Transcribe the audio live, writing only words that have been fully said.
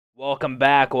Welcome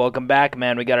back,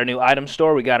 man. We got our new item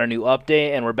store, we got our new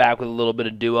update, and we're back with a little bit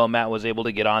of duo. Matt was able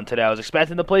to get on today. I was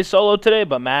expecting to play solo today,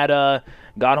 but Matt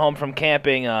got home from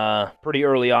camping pretty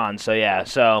early on, so yeah.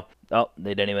 Oh,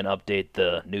 they didn't even update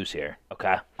the news here.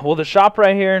 Okay. Well, the shop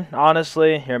right here,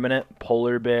 honestly, here a minute,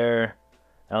 Polar Bear,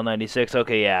 L96,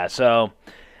 okay, yeah, so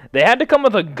they had to come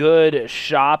with a good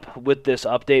shop with this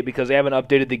update because they haven't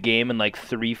updated the game in like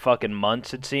 3 fucking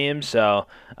months, it seems. So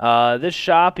this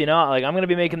shop, you know, like I'm going to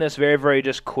be making this very, very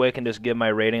just quick and just give my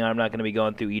rating. I'm not going to be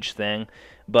going through each thing.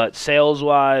 But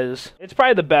sales-wise, it's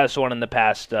probably the best one in the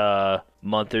past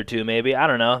month or two, maybe. I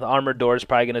don't know. The armored door is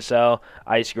probably going to sell.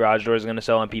 Ice garage door is going to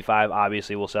sell. MP5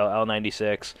 obviously will sell.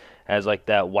 L96 has like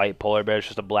that white polar bear. It's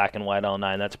just a black and white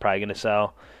L9. That's probably going to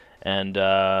sell. And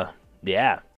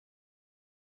yeah.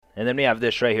 And then we have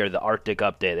this right here, the Arctic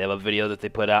update. They have a video that they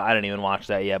put out. I didn't even watch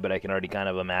that yet, but I can already kind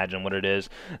of imagine what it is.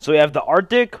 So we have the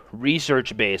Arctic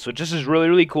research base, which this is really,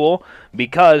 really cool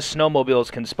because snowmobiles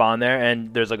can spawn there,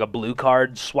 and there's like a blue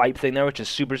card swipe thing there, which is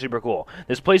super, super cool.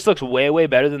 This place looks way, way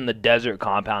better than the desert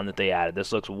compound that they added.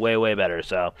 This looks way, way better,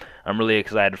 so I'm really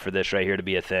excited for this right here to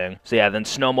be a thing. So yeah, then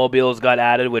snowmobiles got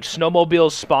added, which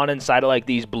snowmobiles spawn inside of like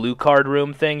these blue card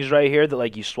room things right here that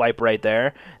like you swipe right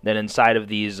there. Then inside of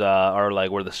these are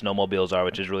like where the snowmobiles are,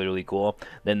 which is really, really cool.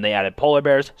 Then they added polar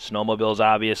bears, snowmobiles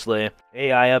obviously.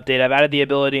 AI update, I've added the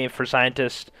ability for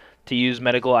scientists to use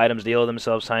medical items to heal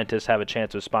themselves. Scientists have a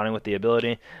chance of spawning with the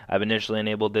ability. I've initially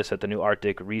enabled this at the new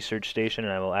Arctic research station,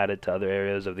 and I will add it to other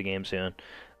areas of the game soon.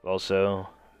 I've also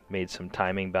made some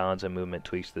timing, balance, and movement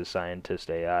tweaks to the scientist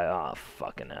AI. Oh,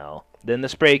 fucking hell. Then the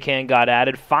spray can got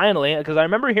added, finally, because I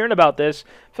remember hearing about this.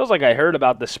 Feels like I heard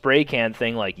about the spray can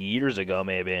thing like years ago,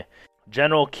 maybe.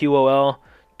 General QOL,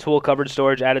 tool cupboard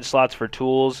storage, added slots for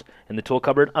tools in the tool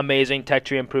cupboard. Amazing. Tech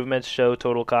tree improvements show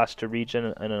total cost to reach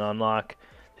and an unlock.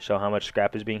 Show how much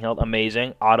scrap is being held.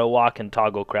 Amazing. Auto walk and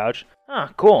toggle crouch.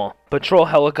 Ah, cool. Patrol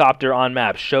helicopter on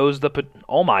map. Shows the...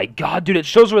 Oh my god, dude, it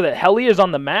shows where the heli is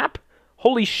on the map?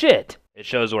 Holy shit. It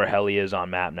shows where heli is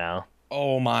on map now.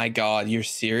 Oh my god, you're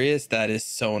serious? That is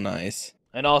so nice.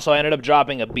 And also, I ended up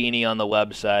dropping a beanie on the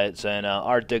website, saying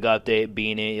Arctic update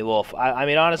beanie. Well, I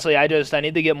mean, honestly, I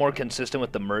need to get more consistent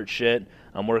with the merch shit.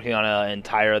 I'm working on an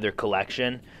entire other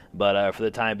collection, but for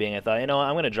the time being, I thought, you know what,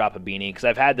 I'm going to drop a beanie, because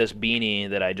I've had this beanie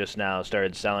that I just now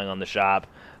started selling on the shop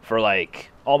for like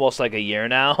almost like a year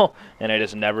now, and I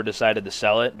just never decided to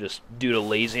sell it just due to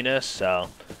laziness. So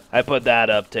I put that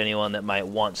up to anyone that might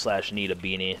want/need a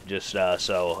beanie, just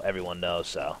so everyone knows.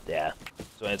 So yeah.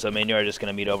 So me and you are just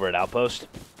gonna meet over at Outpost.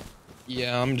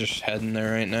 Yeah, I'm just heading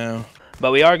there right now.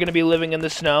 But we are gonna be living in the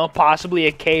snow, possibly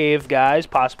a cave, guys.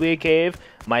 Possibly a cave.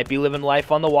 Might be living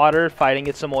life on the water, fighting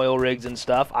at some oil rigs and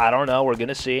stuff. I don't know. We're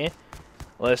gonna see.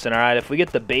 Listen, alright, if we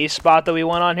get the base spot that we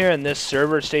want on here and this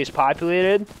server stays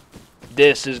populated,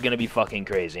 this is going to be fucking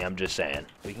crazy, I'm just saying.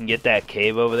 We can get that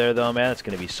cave over there, though, man. It's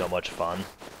going to be so much fun.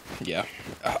 Yeah.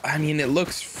 I mean, it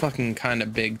looks fucking kind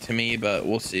of big to me, but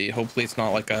we'll see. Hopefully it's not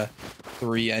like a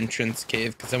 3-entrance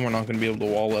cave, because then we're not going to be able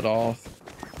to wall it off.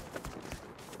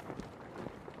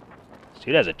 This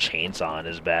dude has a chainsaw on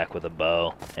his back with a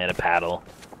bow and a paddle.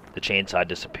 The chainsaw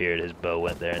disappeared. His bow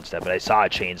went there instead, but I saw a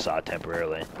chainsaw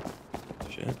temporarily.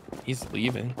 Shit. He's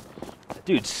leaving. That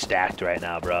dude's stacked right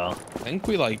now, bro. I think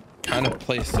we, like, kind of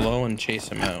play slow and chase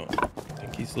him out. I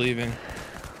think he's leaving.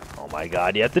 Oh my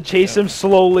god, you have to chase him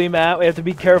slowly, Matt. We have to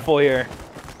be careful here.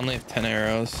 Only have 10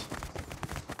 arrows.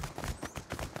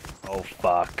 Oh,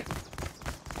 fuck.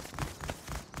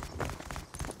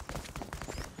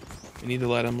 We need to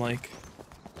let him, like,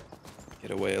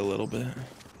 get away a little bit.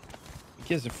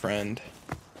 He has a friend.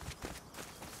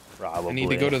 Probably. I need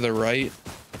to go to the right.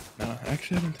 No,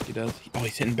 actually, I don't think he does. Oh,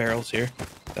 he's hitting barrels here.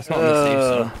 That's not in the safe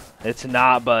zone. It's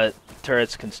not, but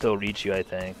turrets can still reach you, I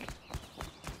think.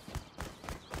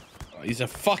 Oh, he's a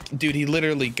dude, he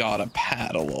literally got a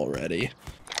paddle already.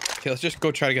 Okay, let's just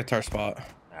go try to get to our spot.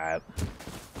 Alright.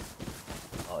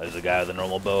 Oh, there's a guy with a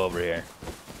normal bow over here.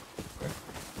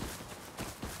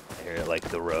 I hear it like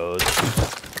the road.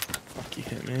 Fuck, he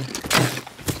hit me.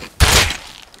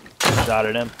 Shot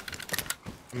at him.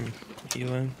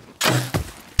 Healing.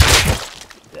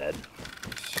 Dead.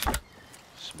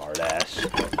 Smart ass. You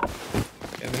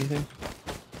have anything?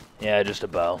 Yeah, just a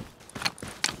bow.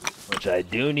 Which I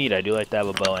do need. I do like to have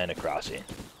a bow and a crossy.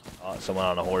 Oh, someone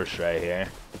on a horse right here.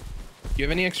 Do you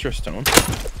have any extra stone?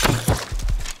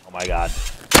 Oh my god.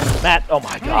 Matt, oh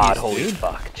my god, Nice, holy dude.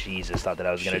 fuck. Jesus, thought that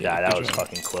I was gonna Shit, die. That good was job.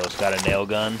 fucking close. Got a nail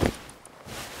gun.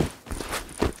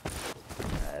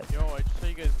 Yo, I just saw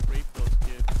you guys rape those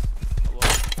kids. Hello?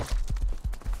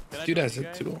 Can I Dude join has you a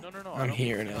guys? tool. No, I'm I don't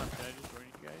here mean now. Can I just join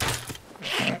you guys?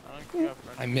 I don't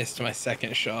I missed my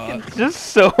second shot. It's just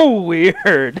so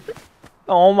weird.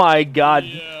 Oh my god.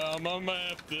 Yeah, I'm gonna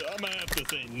have to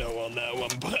say no on that one,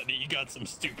 buddy. You got some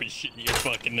stupid shit in your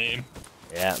fucking name.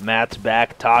 Yeah, Matt's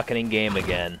back talking in game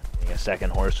again. I think a second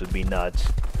horse would be nuts.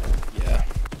 Yeah.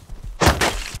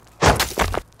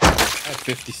 I have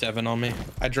 57 on me.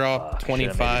 I draw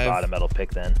 25. Bought a metal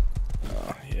pick then.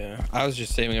 Oh, yeah. I was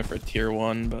just saving it for tier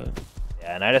 1, but...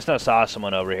 Yeah, and I just now saw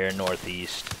someone over here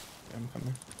northeast. I'm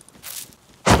coming.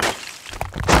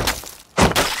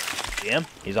 See him?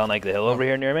 He's on like the hill over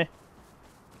here near me.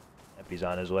 Yep, he's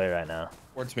on his way right now.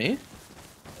 Towards me?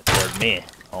 Toward me.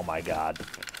 Oh my god.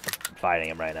 I'm fighting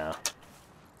him right now.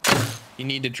 You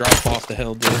need to drop off the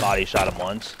hill, dude. Body shot him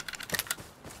once.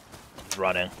 He's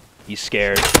running. He's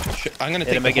scared. I'm gonna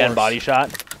hit him again. Body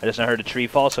shot. I just now heard a tree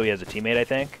fall, so he has a teammate, I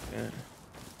think. Yeah.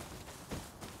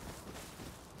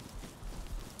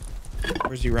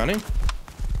 Where's he running?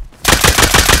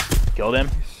 Killed him.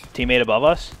 Teammate above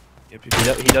us. Yep,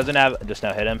 He doesn't have. Just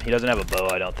now hit him. He doesn't have a bow,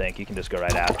 I don't think. You can just go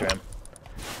right after him.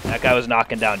 That guy was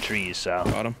knocking down trees, so.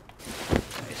 Got him.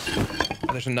 Nice.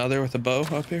 There's another with a bow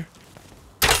up here.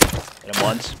 Hit him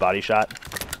once. Body shot.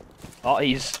 Oh,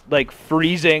 he's like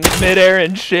freezing midair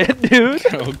and shit, dude.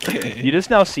 Okay. You just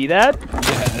now see that?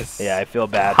 Yes. Yeah, I feel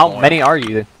bad. How many are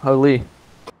you? Holy.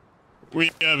 We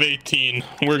have 18.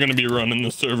 We're gonna be running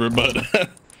the server, but.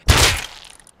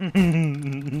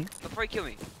 Before you kill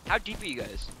me, how deep are you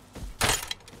guys?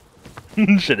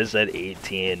 Should have said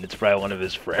 18. It's probably one of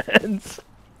his friends.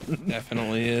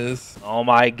 Definitely is. Oh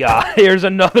my god, here's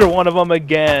another one of them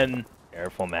again.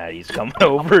 Careful, Matt, he's coming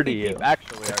over to you.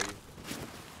 Actually, are you?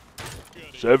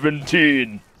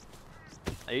 17.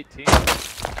 18.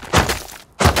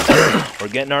 We're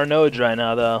getting our nodes right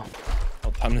now, though.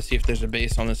 Well, time to see if there's a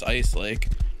base on this ice lake.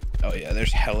 Oh yeah,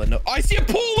 there's hella no. Oh, I see a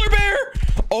polar bear.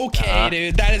 Okay,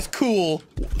 dude, that is cool.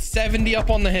 70 up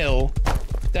on the hill.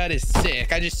 That is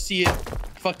sick. I just see it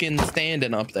fucking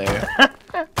standing up there.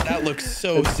 That looks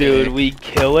so sick. Dude, we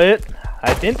kill it.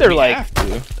 I think they're have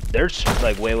to. they're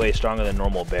like way stronger than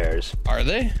normal bears. Are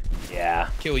they? Yeah.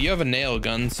 Okay, well, you have a nail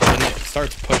gun, so when it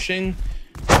starts pushing,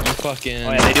 you fucking.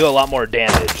 Oh yeah, they do a lot more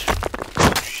damage.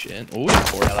 Oh, shit. Oh,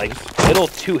 Yeah, like it'll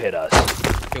two hit us.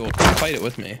 Okay, well, come fight it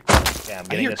with me. Yeah, I'm I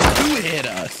getting hear this. two hit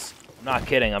us. I'm not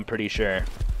kidding. I'm pretty sure.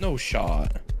 No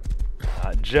shot.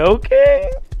 Not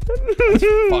joking.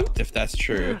 Fucked if that's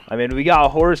true. I mean, we got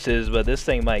horses, but this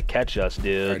thing might catch us,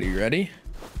 dude. Are you ready?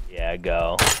 Yeah,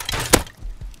 go.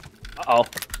 Uh-oh.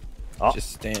 Oh,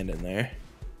 Just standing there.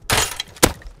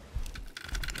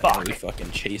 fuck. We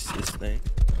fucking chase this thing.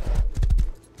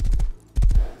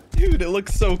 Dude, it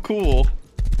looks so cool.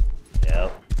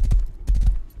 Yep.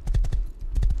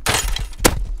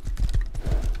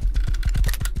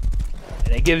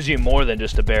 And it gives you more than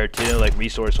just a bear, too, like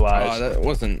resource-wise.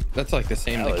 That's like the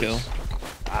same to kill.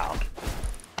 Wow.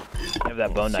 You have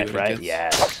that bone see knife, what it right? gets.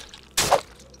 Yes.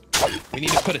 We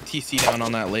need to put a TC down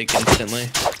on that lake instantly,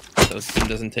 so this team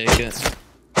doesn't take it.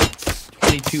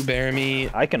 22 bear meat.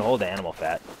 I can hold animal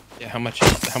fat. Yeah, how much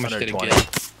did it 120.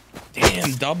 get?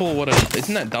 Damn, double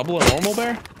isn't that double a normal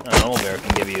bear? A normal bear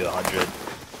can give you 100.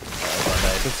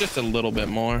 So it's just a little bit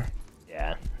more.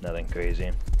 Yeah, nothing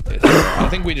crazy. I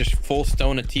think we just full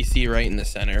stone a TC right in the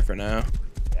center for now.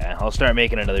 Yeah, I'll start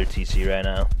making another TC right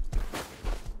now.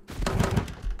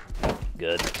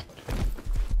 Good.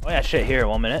 Oh yeah, shit, here,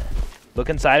 1 minute. Look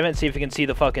inside of it and see if you can see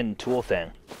the fucking tool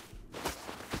thing.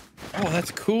 Oh,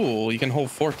 that's cool. You can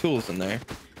hold 4 tools in there.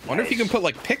 Wonder if you can put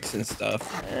like picks and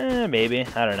stuff. Maybe.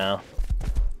 I don't know.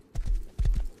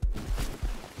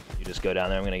 You just go down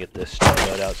there. I'm gonna get this stone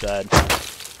node outside.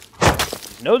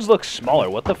 These nodes look smaller.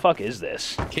 What the fuck is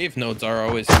this? Cave nodes are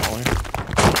always smaller.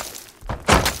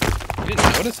 You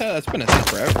didn't notice that? That's been a thing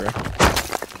forever.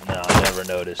 No, I never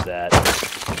noticed that.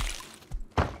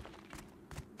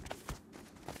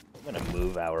 I'm gonna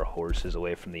move our horses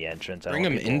away from the entrance. Bring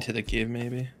them into the cave,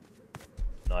 maybe.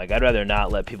 No, like I'd rather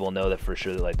not let people know that for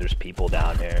sure that like there's people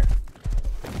down here.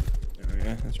 Oh,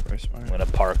 yeah, that's very smart. I'm gonna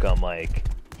park them like.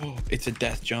 Oh, it's a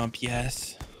death jump,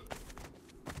 yes.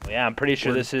 Well, yeah, I'm pretty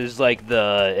sure this is like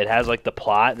the. It has like the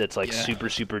plot that's like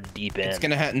super deep in. It's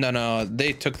gonna have no.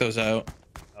 They took those out.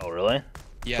 Oh really?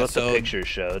 Yeah. That's what so the pictures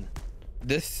showed.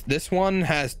 This one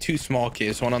has 2 small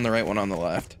caves, one on the right, one on the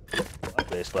left.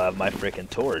 They still have my freaking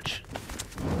torch.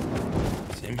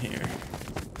 Same here.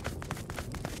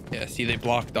 Yeah, see, they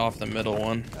blocked off the middle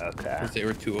one. Okay. Because they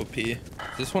were too OP. Does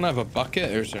this one have a bucket,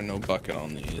 or is there no bucket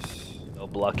on these? No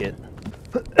bucket.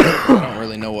 I don't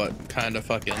really know what kind of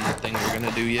fucking thing we're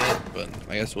gonna do yet, but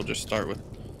I guess we'll just start with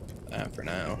that for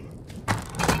now.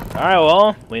 Alright,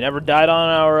 well, we never died on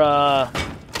our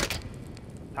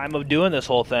Time of doing this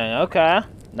whole thing. Okay.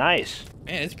 Nice.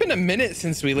 Man, it's been a minute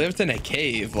since we lived in a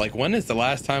cave. Like, when is the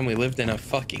last time we lived in a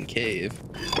fucking cave?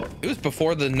 It was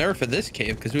before the nerf of this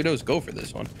cave, because we'd always go for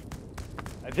this one.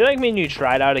 I feel like me and you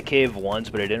tried out a cave once,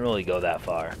 but it didn't really go that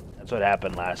far. That's what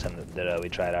happened last time that we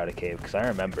tried out a cave, because I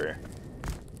remember.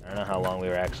 I don't know how long we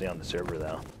were actually on the server,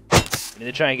 though. We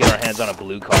need to try and get our hands on a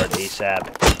blue card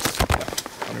ASAP.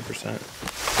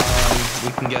 100%.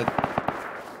 We can get...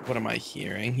 What am I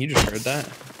hearing? You just heard that?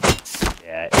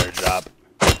 Yeah, airdrop.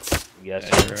 Yes.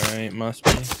 Yeah, right, must be.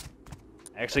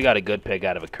 I actually got a good pick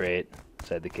out of a crate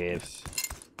inside the cave.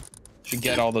 Should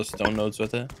get all those stone nodes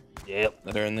with it. Yep.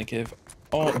 That are in the cave.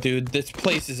 Oh, dude, this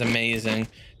place is amazing.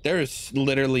 There's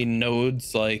literally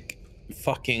nodes, like,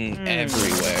 fucking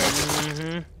everywhere.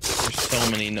 There's so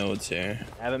many nodes here.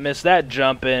 Haven't missed that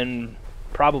jump in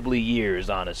probably years,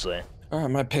 honestly. Alright,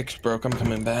 my pick's broke. I'm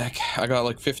coming back. I got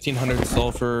like 1,500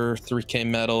 sulfur, 3k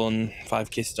metal, and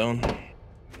 5k stone.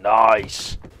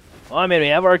 Nice. Well, I mean, we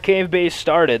have our cave base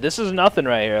started. This is nothing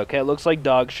right here, okay? It looks like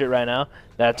dog shit right now.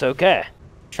 That's okay.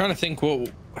 I'm trying to think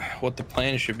what the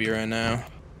plan should be right now.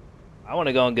 I want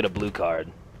to go and get a blue card.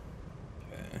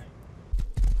 Okay.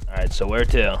 Alright, so where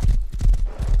to?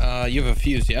 You have a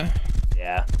fuse, yeah?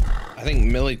 Yeah. I think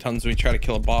millitons we try to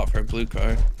kill a bot for a blue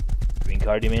card. Green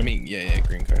card, you mean? I mean, yeah,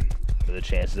 green card. What are the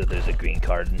chances that there's a green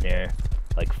card in here?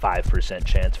 Like 5%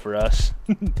 chance for us.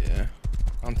 Yeah.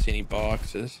 I don't see any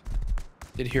boxes.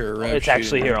 Did hear a rev It's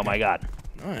actually shooting. here, oh my god.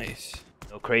 Nice.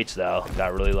 No crates though.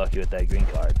 Got really lucky with that green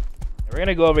card. We're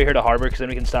gonna go over here to Harbor because then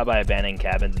we can stop by abandoned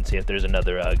cabins and see if there's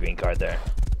another green card there.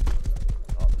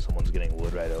 Oh, someone's getting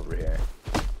wood right over here.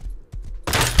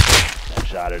 I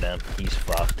shot at him. He's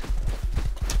fucked.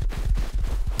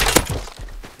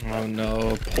 Oh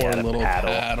no, poor little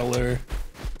paddler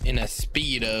in a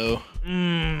Speedo.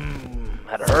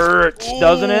 That hurts,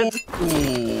 doesn't it?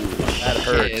 Ooh, That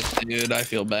hurts. shit, dude. I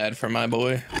feel bad for my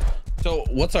boy. So,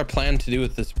 what's our plan to do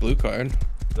with this blue card?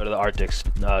 Go to the Arctic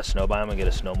snow biome and get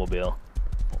a snowmobile.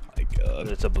 Oh my god.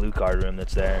 It's a blue card room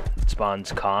that's there. It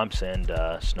spawns comps and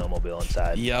snowmobile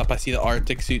inside. Yup, I see the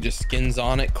Arctic suit, just skins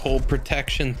on it. Cold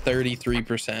protection,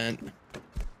 33%.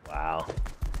 Wow.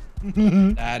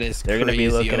 That is They're gonna crazy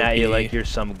be looking at you OP. like you're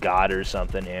some god or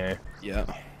something here. Yeah.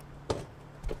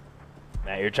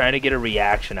 Matt, you're trying to get a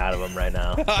reaction out of them right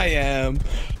now. I am.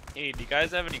 Hey, do you guys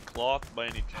have any cloth by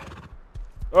any chance?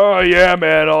 Oh yeah,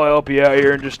 man, I'll help you out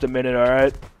here in just a minute,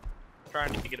 alright?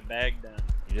 Trying to get a bag done.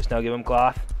 You just now give him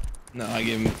cloth? No, I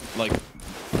give him, like,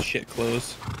 shit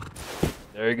clothes.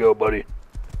 There you go, buddy.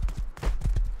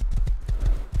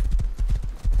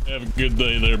 Have a good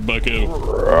day there, bucko.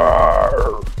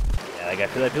 Yeah, like, I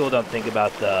feel like people don't think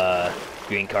about the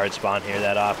green card spawn here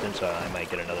that often, so I might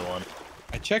get another one.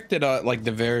 I checked it at, like,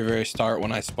 the very, very start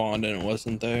when I spawned and it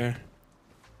wasn't there.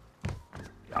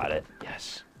 Got it.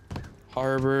 Yes.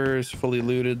 Harbor is fully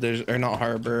looted. There's, or not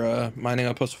harbor, mining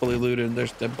outpost fully looted.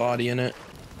 There's dead body in it.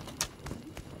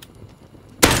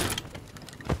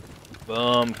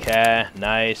 Boom, okay,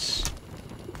 nice.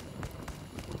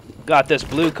 Got this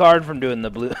blue card from doing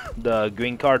the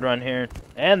green card run here.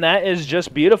 And that is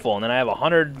just beautiful. And then I have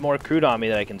 100 more crude on me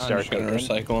that I can I'm start just gonna cooking.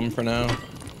 recycle them for now.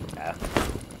 Yeah.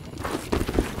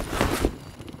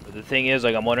 But the thing is,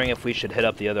 like, I'm wondering if we should hit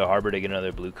up the other harbor to get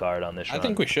another blue card on this run. I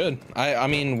think we should. I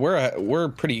mean, we're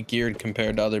pretty geared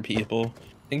compared to other people.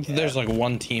 I think that there's like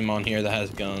one team on here that has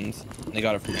guns. And they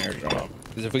got it from airdrop.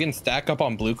 Because if we can stack up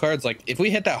on blue cards, like if we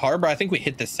hit that harbor, I think we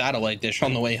hit the satellite dish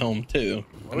on the way home too.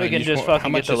 Or we can just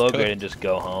fucking get to low grade and just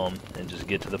go home and just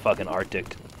get to the fucking Arctic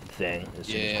thing as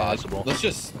soon as possible. Let's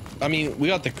just, I mean, we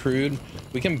got the crude.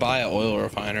 We can buy an oil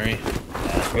refinery.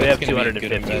 Yeah, we have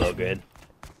 250 low grade.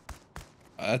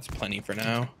 That's plenty for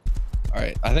now. All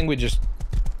right, I think we just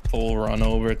full run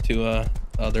over to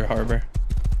other harbor.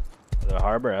 Other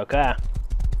harbor, okay.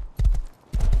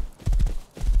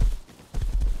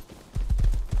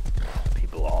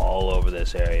 People all over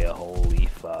this area. Holy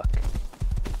fuck.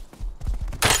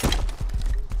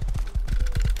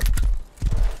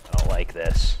 I don't like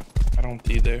this. I don't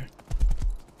either.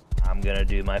 I'm gonna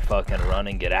do my fucking run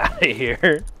and get out of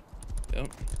here. Yep.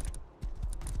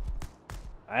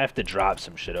 I have to drop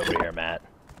some shit over here, Matt.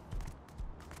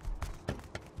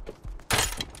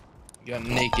 You got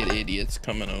naked idiots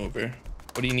coming over.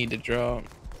 What do you need to drop?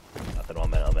 Nothing, 1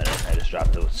 minute, 1 minute. I just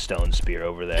dropped the stone spear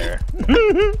over there.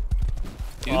 Dude's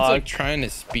like trying to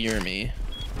spear me.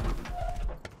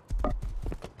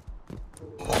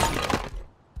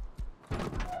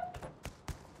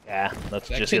 Yeah, let's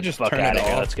That just kid get the just fuck turned out it of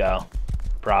here. off. Let's go.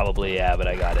 Probably, yeah, but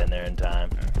I got in there in time.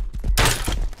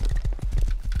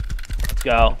 Let's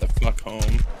go. Get the fuck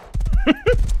home.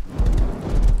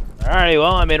 Alrighty,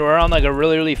 well, I mean, we're on like a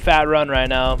really fat run right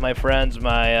now, my friends.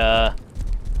 My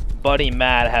buddy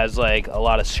Matt has like a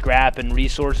lot of scrap and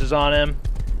resources on him.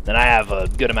 Then I have a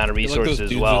good amount of resources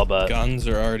as well, but guns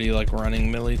are already like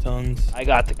running millitons. I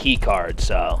got the key card,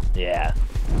 so yeah.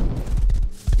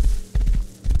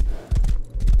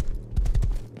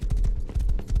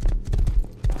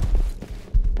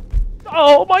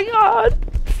 Oh my god!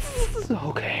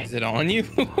 Okay. Is it on you?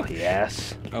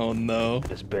 Yes. Oh no.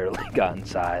 Just barely got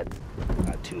inside.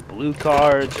 Got 2 blue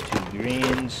cards, 2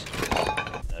 greens.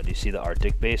 Do you see the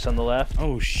Arctic base on the left?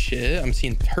 Oh shit! I'm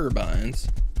seeing turbines.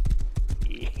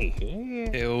 Yeah.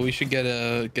 Okay, well we should get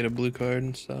a blue card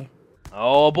and stuff.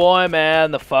 Oh boy,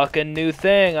 man, the fucking new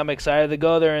thing. I'm excited to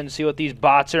go there and see what these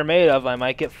bots are made of. I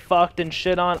might get fucked and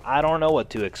shit on. I don't know what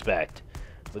to expect.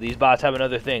 But these bots have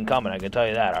another thing coming, I can tell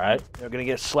you that, alright? They're gonna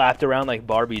get slapped around like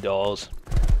Barbie dolls.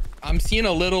 I'm seeing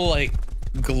a little, like,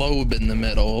 globe in the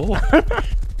middle.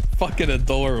 Fucking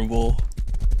adorable.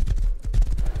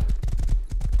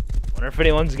 Wonder if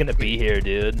anyone's gonna be here,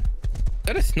 dude. Is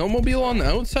that a snowmobile on the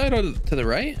outside or to the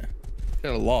right?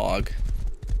 Got a log.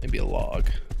 Maybe a log.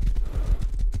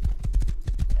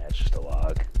 Yeah, it's just a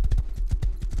log.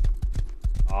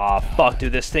 Aw, fuck,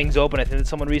 dude, this thing's open. I think that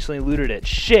someone recently looted it.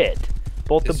 Shit!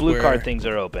 Both the blue card things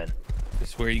are open. This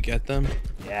is where you get them?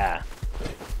 Yeah.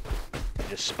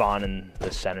 Just spawn in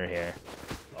the center here.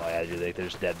 Oh yeah, dude, like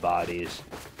there's dead bodies.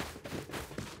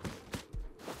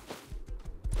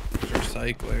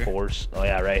 Recycler. Force. Oh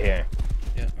yeah, right here.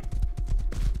 Yeah.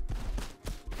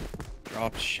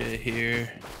 Drop shit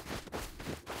here.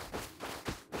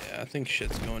 Yeah, I think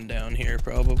shit's going down here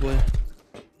probably.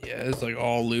 Yeah, it's like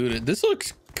all looted. This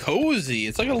looks cozy.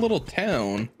 It's like a little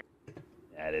town.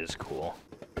 That is cool.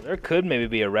 There could maybe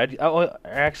be a red... Oh,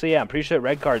 actually, yeah, I'm pretty sure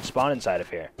red cards spawn inside of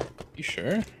here. You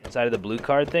sure? Inside of the blue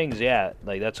card things? Yeah,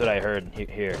 like, that's what I heard.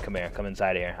 Here, come here. Come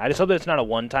inside of here. I just hope that it's not a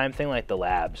one-time thing like the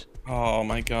labs. Oh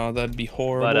my god, that'd be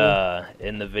horrible. But,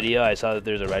 in the video, I saw that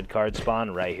there's a red card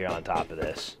spawn right here on top of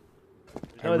this.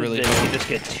 I really you hope. just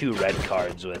get 2 red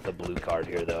cards with a blue card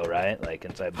here, though, right? Like,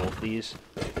 inside both these?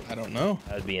 I don't know.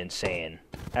 That would be insane.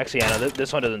 Actually, I know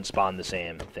this one doesn't spawn the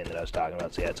same thing that I was talking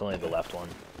about, so yeah, it's only the left one.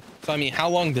 So, I mean, how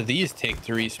long do these take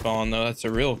to respawn, though? That's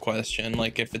a real question.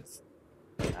 Like, if it's...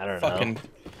 I don't fucking, know.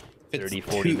 if 30,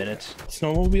 it's 40 minutes.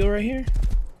 Snowmobile right here?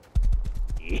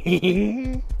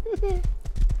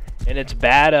 And it's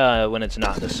bad when it's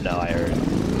not in the snow, I heard.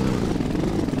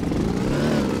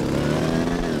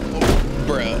 Oh,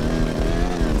 bruh.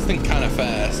 This thing kind of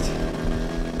fast.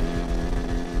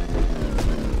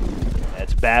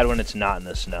 It's bad when it's not in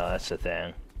the snow, that's the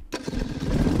thing.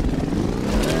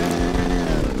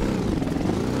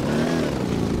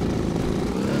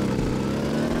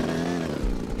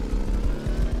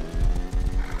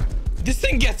 This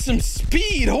thing gets some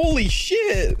speed. Holy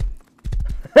shit.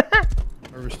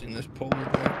 Harvesting this polar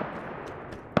bear.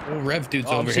 Oh, Rev dude's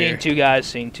over I'm here.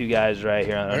 seeing two guys right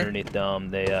here underneath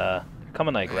them. They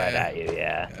coming like right at you,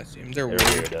 yeah. I see them. They're They're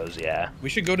weird. weirdos, yeah. We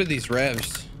should go to these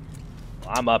Revs.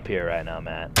 I'm up here right now,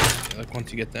 Matt. Yeah, like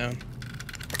once you get down.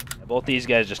 Both these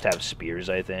guys just have spears,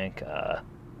 I think. Yeah.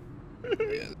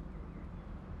 The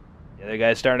other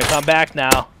guy's starting to come back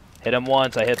now. Hit him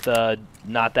once. I hit the...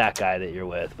 Not that guy that you're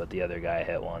with, but the other guy I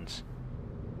hit once.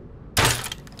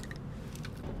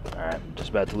 Alright, I'm just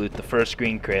about to loot the first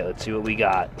green crate. Let's see what we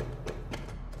got.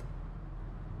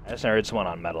 I just heard someone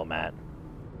on metal, Matt.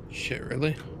 Shit,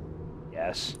 really?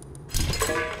 Yes.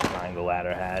 Triangle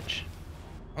ladder hatch.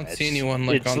 I don't see anyone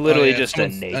like it's on... literally yeah, just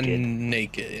a someone's naked.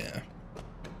 naked, yeah.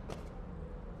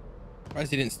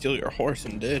 Surprised he didn't steal your horse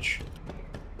and ditch.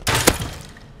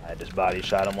 I just body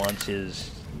shot him once.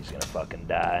 He's gonna fucking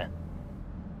die.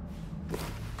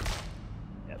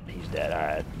 Yep, he's dead.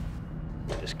 Alright.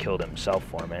 Just killed himself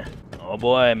for me. Oh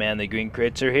boy, man, the green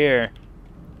crates are here.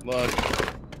 Look.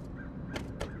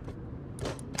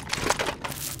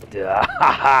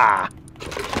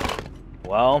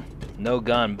 Well, no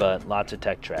gun, but lots of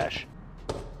tech trash.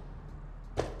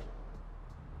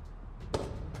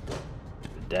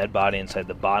 Dead body inside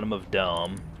the bottom of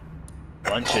dome.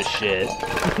 Bunch of shit.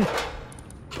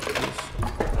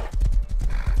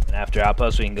 And after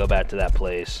outpost, we can go back to that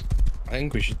place. I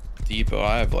think we should depot.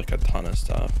 I have like a ton of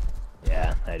stuff.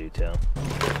 Yeah, I do too.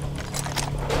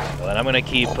 Well, and I'm gonna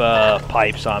keep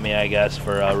pipes on me, I guess,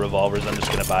 for revolvers. I'm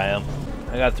just gonna buy them.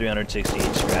 I got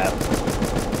 368 scrap.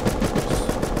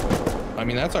 I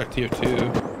mean, that's our tier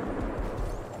 2.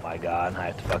 Oh my god, I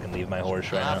have to fucking leave my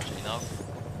horse right now.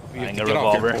 You have Buying to a get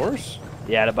off your revolver. horse?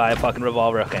 Yeah, to buy a fucking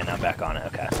revolver. Okay, now I'm back on it.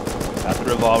 Okay. Got the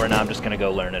revolver, now I'm just gonna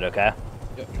go learn it, okay?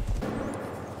 Yep.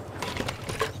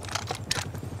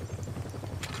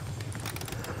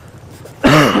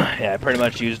 Yeah, I pretty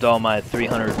much used all my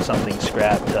 300-something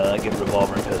scrap to get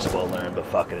revolver and pistol learned, but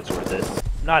fuck it, it's worth it.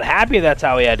 I'm not happy that's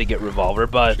how we had to get revolver,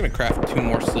 but... I'm just gonna craft 2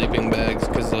 more sleeping bags,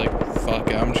 because, like, fuck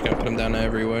it, I'm just gonna put them down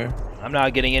everywhere. I'm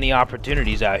not getting any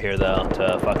opportunities out here, though,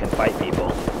 to fucking fight people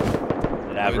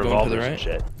that have revolvers and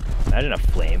shit. Imagine a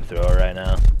flamethrower right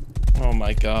now. Oh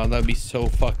my god, that'd be so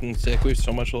fucking sick. We have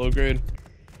so much low grade.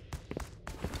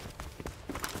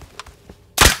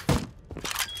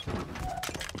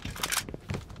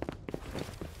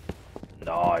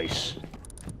 Nice.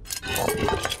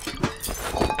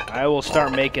 I will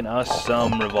start making us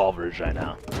some revolvers right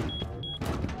now.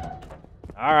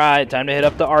 Alright, time to hit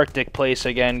up the Arctic place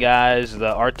again, guys.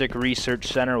 The Arctic Research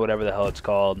Center, whatever the hell it's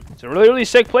called. It's a really, really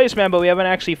sick place, man, but we haven't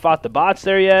actually fought the bots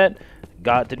there yet.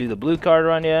 Got to do the blue card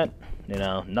run yet. You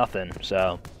know, nothing.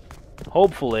 So,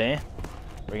 hopefully,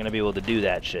 we're going to be able to do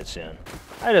that shit soon.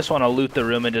 I just want to loot the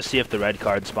room and just see if the red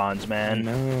card spawns, man.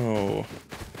 No.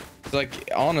 It's like,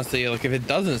 honestly, like, if it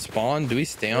doesn't spawn, do we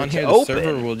stay on It's here? open. The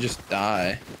server will just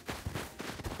die.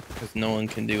 Because no one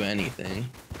can do anything.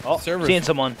 Oh, Server's... seeing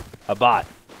someone. A bot.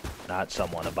 Not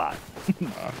someone, a bot.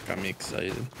 Oh, got me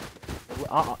excited.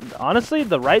 Honestly,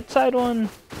 the right side one,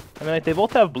 I mean, like, they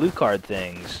both have blue card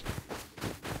things.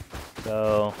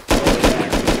 So...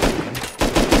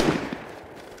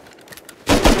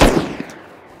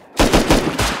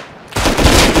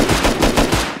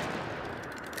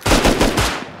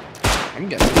 I'm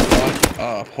getting fucked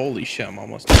up. Holy shit, I'm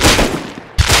almost dead.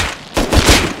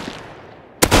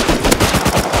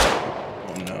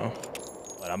 Oh no.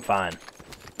 But I'm fine.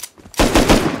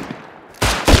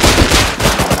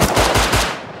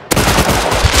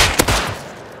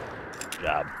 Good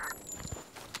job.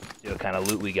 See what kind of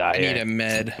loot we got I here. need a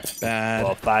med. Bad.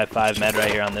 Well, 5.5 med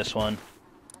right here on this one.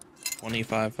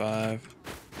 25.5.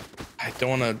 I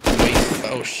don't want to waste.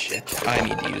 Oh shit. I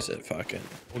need to use it. Fuck it.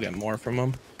 We'll get more from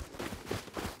him.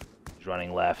 He's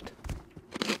running left.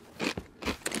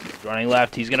 He's running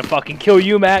left. He's gonna fucking kill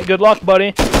you, Matt. Good luck,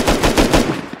 buddy.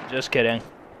 Just kidding.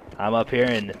 I'm up here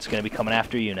and it's gonna be coming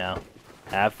after you now.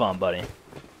 Have fun, buddy.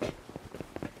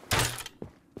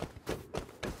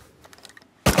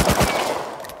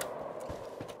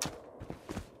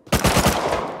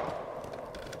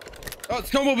 Oh,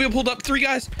 snowmobile pulled up. 3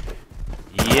 guys.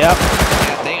 Yep.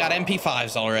 Yeah, they got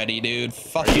MP5s already, dude.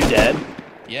 Fuck. Are you dead?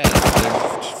 Yeah,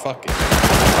 they're fucking.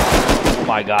 Oh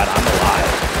my god, I'm alive.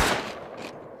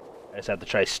 I just have to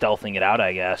try stealthing it out,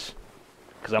 I guess.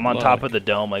 Because I'm on top of the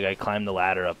dome, like I climbed the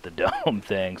ladder up the dome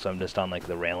thing, so I'm just on like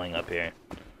the railing up here.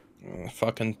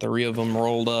 Fucking 3 of them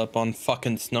rolled up on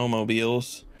fucking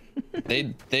snowmobiles.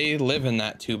 they live in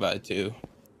that 2x2. You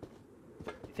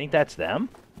think that's them?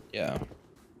 Yeah.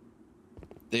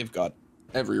 They've got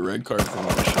every red card from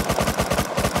that shit.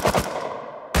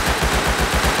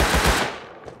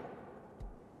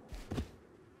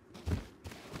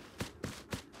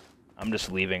 I'm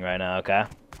just leaving right now, okay?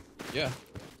 Yeah.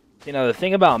 You know, the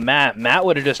thing about Matt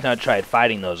would have just not tried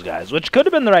fighting those guys, which could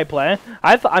have been the right play.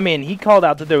 I mean, he called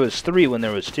out that there was 3 when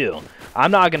there was 2.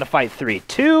 I'm not going to fight 3.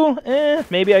 2,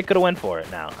 maybe I could have went for it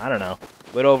now. I don't know.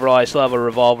 But overall, I still have a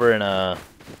revolver and a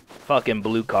fucking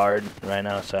blue card right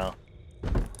now, so.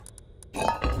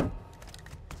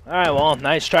 Alright, well,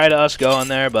 nice try to us going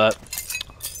there, but,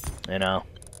 you know,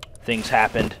 things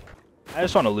happened. I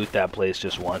just want to loot that place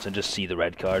just once and just see the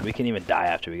red card. We can even die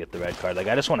after we get the red card. Like,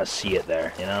 I just want to see it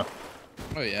there, you know?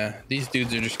 Oh, yeah. These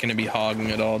dudes are just going to be hogging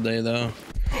it all day, though.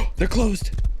 They're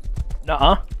closed.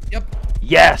 Nuh-uh. Yep.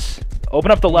 Yes!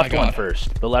 Open up the left one God.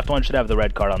 first. The left one should have the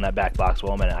red card on that back box.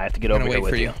 Well, a minute. I have to get over here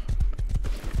with you.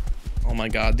 Oh, my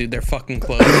God, dude. They're fucking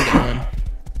closed, Dylan.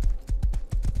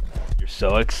 You're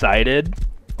so excited.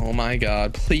 Oh, my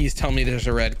God. Please tell me there's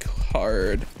a red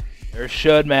card. There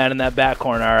should, man, in that back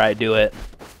corner. All right, do it.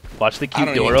 Watch the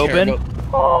cute door even care open.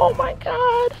 Oh, my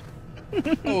God.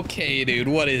 Okay, dude.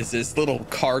 What is this little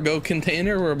cargo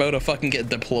container we're about to fucking get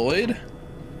deployed?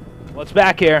 What's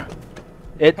back here?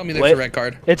 Tell me there's a red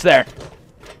card. It's there.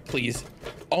 Please.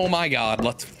 Oh, my God.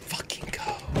 Let's fucking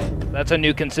go. That's a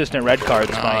new consistent red card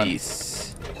spawn.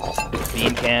 Nice.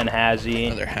 Bean can, Hazzy.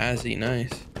 Another Hazzy.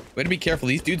 Nice. Way to be careful.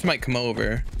 These dudes might come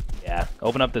over. Yeah,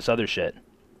 open up this other shit.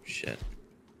 Shit.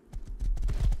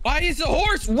 Why is the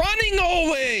horse running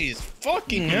always?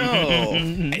 Fucking hell.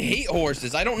 I hate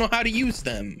horses. I don't know how to use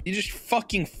them. You just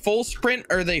fucking full sprint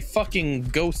or they fucking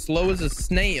go slow as a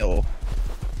snail.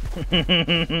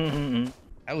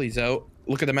 Ellie's out.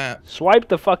 Look at the map. Swipe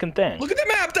the fucking thing. Look at the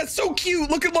map. That's so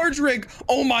cute. Look at large rig.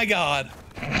 Oh my God.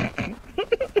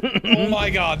 Oh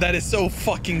my God. That is so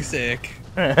fucking sick.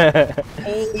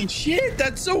 Holy shit.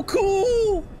 That's so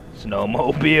cool.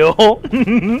 Snowmobile.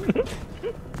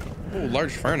 Oh,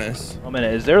 large furnace. Oh,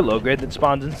 minute, is there a low grade that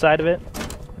spawns inside of it?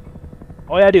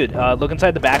 Oh yeah, dude. Look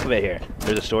inside the back of it here.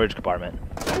 There's a storage compartment.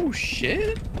 Oh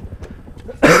shit.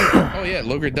 Oh yeah,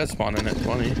 low grade does spawn in at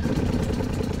 20.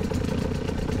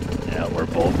 Yeah, we're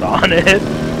both on it.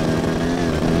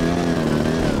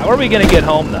 How are we gonna get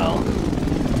home though?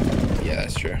 Yeah,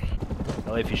 that's true.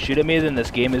 Well, if you shoot at me, then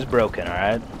this game is broken. All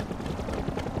right.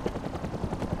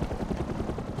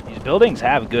 These buildings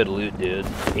have good loot, dude.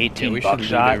 18 we should loot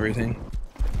buckshot. everything.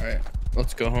 All right,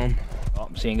 let's go home. Oh,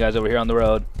 I'm seeing guys over here on the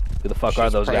road. Who the fuck are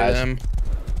Just those pry guys? them.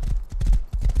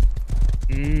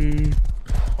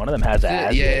 One of them has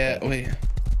ass. Yeah, wait. I'm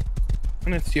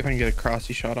gonna see if I can get a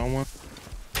crossy shot on one.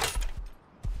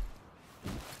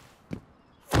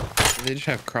 They just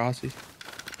have crossies.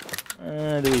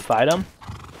 Do we fight them?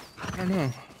 I don't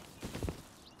know.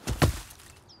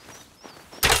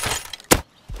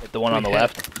 Hit the one on the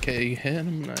left. Okay, you hit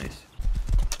him. Nice.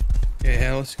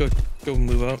 Yeah, let's go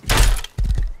move up.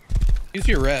 Use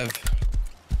your rev.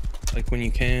 Like when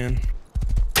you can.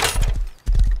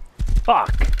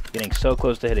 Fuck! Getting so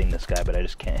close to hitting this guy, but I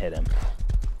just can't hit him.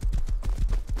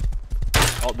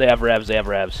 Oh, they have revs. They have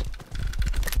revs.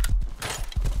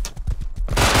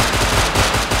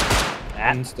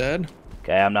 Ah. Instead.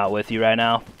 Okay, I'm not with you right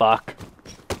now. Fuck.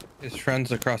 His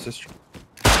friend's across the street.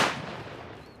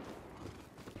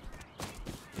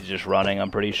 He's just running,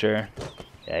 I'm pretty sure.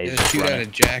 Yeah, he's Yeah, just shoot running. at a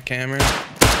jackhammer.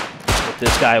 Hit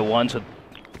this guy once with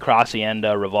Crossy and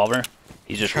revolver.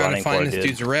 He's just Trying running to find for it, this dude.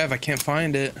 dude's rev. I can't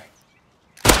find it.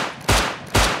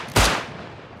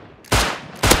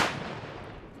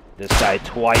 This guy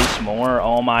twice more.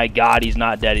 Oh my god, he's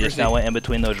not dead. He Where's just now he? went in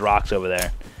between those rocks over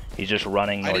there. He's just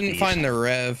running I northeast. didn't find the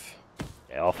rev.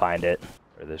 Okay, I'll find it.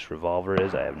 Where this revolver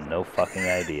is, I have no fucking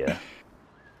idea.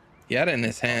 He had it in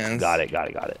his hands. Got it, got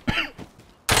it, got it.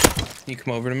 Can you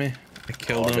come over to me? I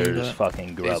killed Oh, him. there's but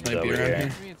fucking grubs might be over around here.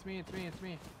 here. It's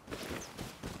me.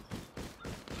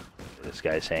 This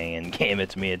guy's saying in game,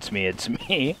 it's me, it's me, it's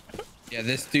me. Yeah,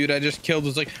 this dude I just killed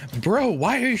was like, bro,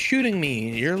 why are you shooting me?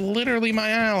 You're literally my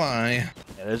ally. Yeah,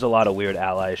 there's a lot of weird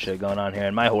ally shit going on here,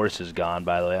 and my horse is gone,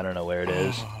 by the way. I don't know where it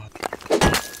is.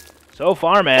 So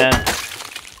far, man,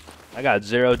 I got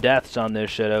 0 deaths on this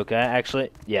shit, okay?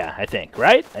 Actually, yeah, I think,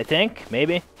 right? I think,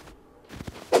 maybe.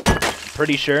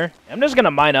 Pretty sure. I'm just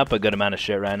gonna mine up a good amount of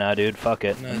shit right now, dude. Fuck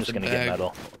it. No, I'm it's just a gonna get bag.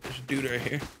 metal. There's a dude right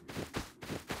here.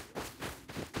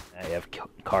 Yeah, you have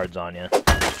cards on you.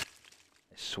 I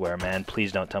swear, man.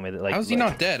 Please don't tell me that, like... How's he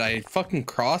not dead? I fucking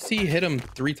crossy hit him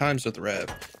 3 times with rev.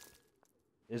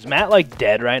 Is Matt, like,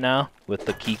 dead right now with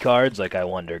the key cards? Like, I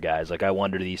wonder, guys. Like, I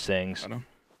wonder these things. I don't.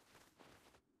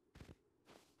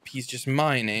 He's just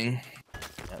mining.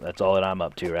 Yeah, that's all that I'm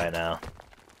up to right now.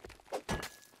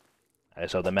 I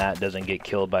just hope the Matt doesn't get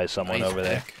killed by someone Nice over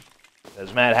there. pick.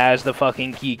 Because Matt has the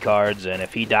fucking key cards, and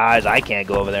if he dies, I can't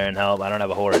go over there and help. I don't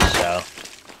have a horse, so...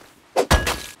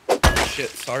 Shit,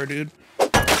 sorry, dude.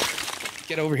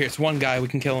 Get over here. It's one guy. We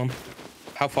can kill him.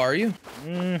 How far are you?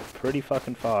 Pretty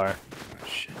fucking far. Oh,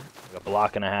 shit. Like a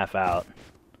block and a half out.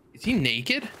 Is he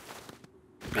naked?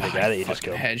 The guy that you just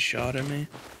fucking killed. headshot at me.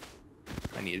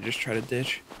 I need to just try to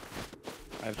ditch.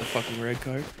 I have the fucking red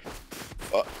card.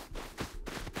 Fuck.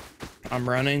 I'm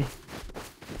running.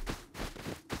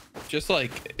 Just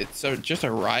like, it's just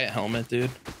a riot helmet, dude.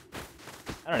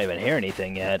 I don't even hear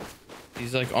anything yet.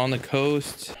 He's like on the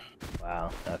coast.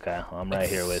 Wow. Okay. Well, I'm right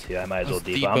here with you. I might as well Let's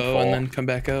depot. I'm full. and then come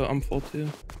back out. I'm full too.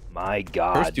 My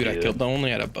God, First dude I killed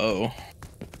only had a bow.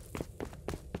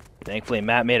 Thankfully,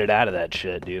 Matt made it out of that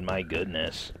shit, dude. My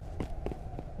goodness.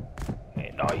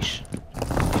 Hey, nice.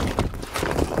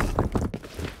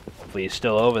 Hopefully he's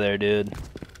still over there, dude.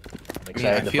 I'm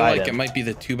excited I to feel fight like him. it might be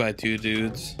the 2x2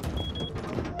 dudes.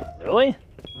 Really?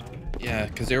 Yeah,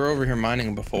 because they were over here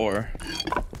mining before.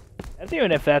 That's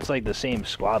even if that's like the same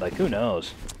squad. Like, who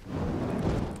knows?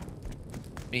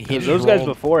 I mean, he Because just those guys rolled-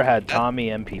 before had that- Tommy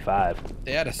MP5.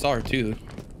 They had a SAR too.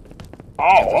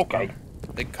 Oh, okay.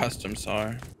 They custom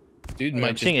SAR. Dude I'm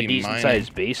might just seeing a be decent mining.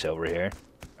 sized base over here.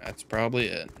 That's probably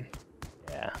it.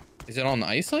 Yeah. Is it on the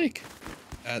ice lake?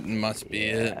 That must be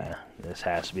it. Yeah. This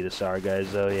has to be the SAR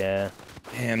guys, though. Yeah.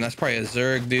 Damn, that's probably a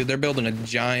Zerg, dude. They're building a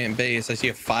giant base. I see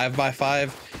a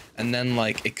 5x5 and then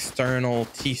like external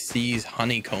TC's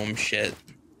honeycomb shit.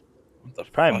 What the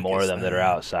Probably fuck more of is them that are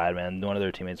outside, man. One of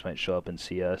their teammates might show up and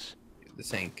see us.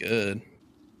 This ain't good.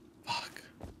 Fuck.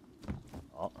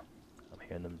 Oh, I'm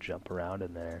hearing them jump around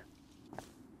in there.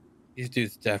 These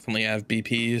dudes definitely have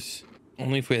BPs.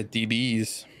 Only if we had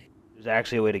DBs. There's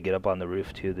actually a way to get up on the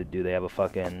roof, too. Do they have a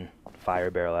fucking fire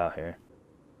barrel out here?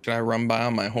 Should I run by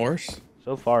on my horse?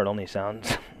 So far, it only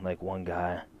sounds like one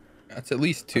guy. That's at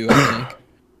least 2, I think.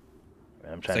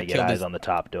 I'm trying to get eyes on the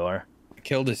top door.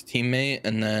 Killed his teammate,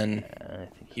 and then I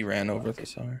think he ran over the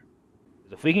SAR.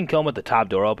 if we can kill him with the top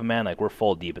door open, man, like we're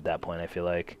full deep at that point. I feel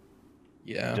like.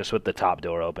 Yeah. Just with the top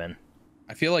door open.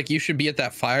 I feel like you should be at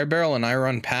that fire barrel, and I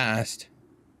run past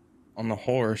on the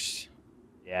horse.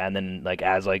 Yeah, and then like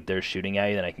as like they're shooting at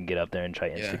you, then I can get up there and try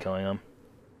insta killing them.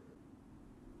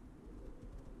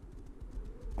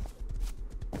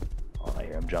 Oh, I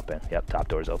hear him jumping. Yep, top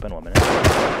door's open. 1 minute.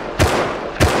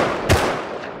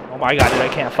 Oh my god, dude, I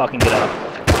can't fucking get up.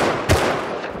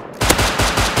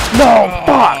 No,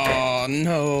 fuck! Oh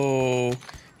no,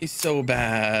 he's so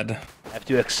bad. I have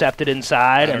to accept it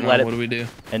inside and let it. What do we do?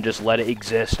 And just let it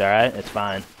exist. All right, it's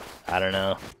fine. I don't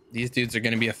know. These dudes are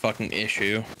gonna be a fucking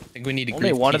issue. I think we need to.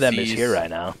 Only one of them is here right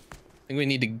now. I think we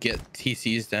need to get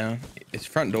TCs down. His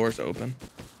front door's open.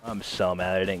 I'm so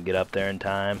mad I didn't get up there in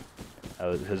time.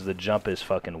 Because the jump is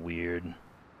fucking weird.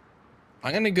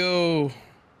 I'm gonna go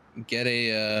get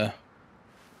a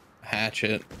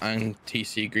hatchet. I'm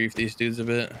TC grief these dudes a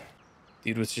bit.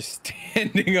 Dude was just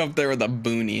standing up there with a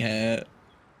boonie hat.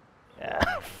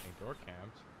 Yeah.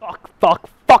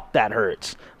 Fuck, that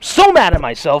hurts. I'm so mad at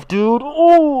myself, dude.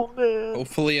 Oh, man.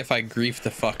 Hopefully if I grief the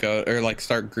fuck out, or like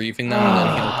start griefing them, then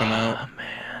he'll come out.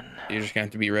 Man. You're just gonna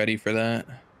have to be ready for that.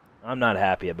 I'm not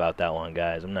happy about that one,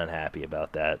 guys. I'm not happy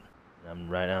about that.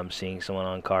 Right now I'm seeing someone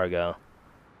on cargo.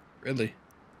 Really?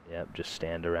 Yep, just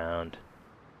stand around.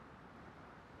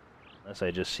 Unless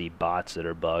I just see bots that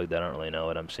are bugged, I don't really know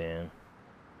what I'm seeing.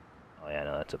 Oh yeah,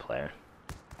 no, that's a player.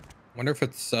 Wonder if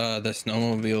it's the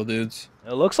snowmobile dudes.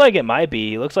 It looks like it might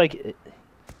be. It looks like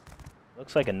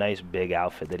a nice big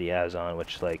outfit that he has on,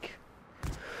 which like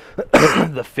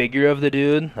the figure of the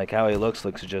dude, like how he looks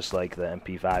just like the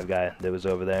MP5 guy that was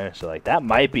over there. So like that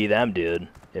might be them, dude.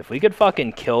 If we could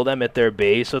fucking kill them at their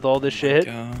base with all this shit.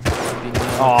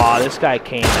 Oh, this guy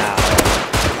came out.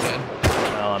 Dead?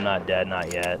 No, I'm not dead,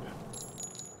 not yet.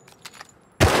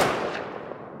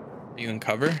 You can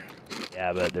cover?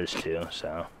 Yeah, but there's two,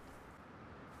 so.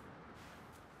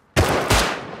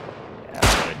 Yeah,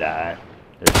 I'm gonna die.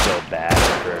 They're so bad,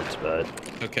 it hurts, but.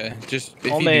 Okay, just if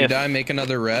you do die, make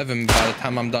another rev, and by the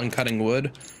time I'm done cutting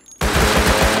wood,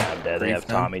 I'm dead. They have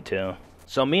Tommy too.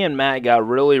 So me and Matt got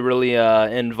really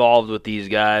involved with these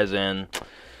guys, and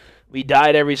we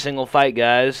died every single fight,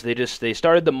 guys. They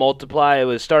started to multiply. It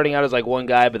was starting out as like one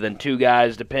guy, but then two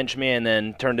guys to pinch me, and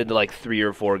then turned into like 3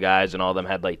 or 4 guys, and all of them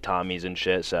had like Tommies and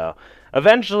shit. So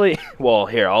eventually, well,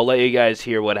 here, I'll let you guys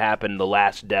hear what happened the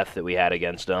last death that we had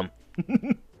against them.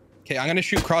 Okay, I'm gonna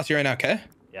shoot across you right now, okay?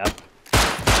 Yep.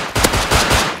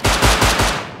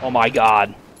 Oh my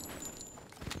god.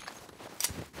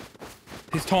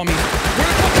 He's Tommy.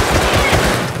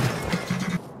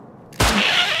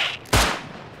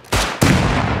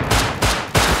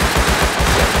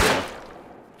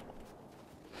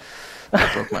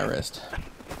 I broke my wrist.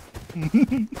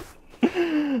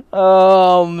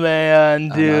 Oh man,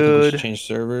 dude. Change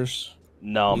servers.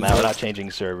 No, man, we're not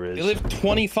changing servers. We live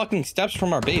 20 fucking steps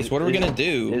from our base. What are we gonna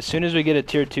do? As soon as we get a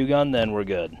tier 2 gun, then we're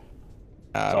good.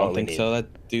 I don't think so.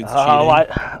 That dude's cheating.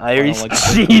 I hear he's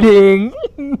cheating.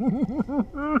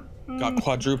 Got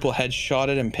quadruple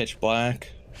headshotted in pitch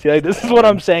black. See, like, this is what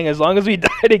I'm saying. As long as we die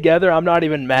together, I'm not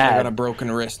even mad. I got a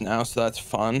broken wrist now, so that's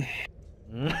fun.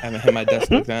 Haven't hit my desk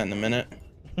like that in a minute.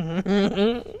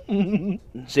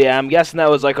 So yeah, I'm guessing that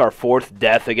was like our 4th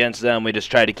death against them. We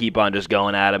just tried to keep on just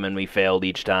going at them, and we failed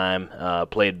each time.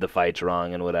 Played the fights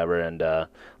wrong and whatever. And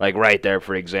like right there,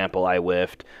 for example, I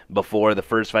whiffed. Before the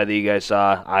first fight that you guys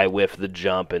saw, I whiffed the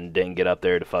jump and didn't get up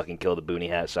there to fucking kill the Boonie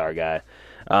Hat SAR guy.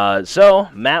 So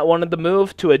Matt wanted to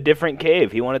move to a different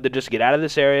cave. He wanted to just get out of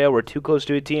this area. We're too close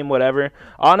to a team, whatever.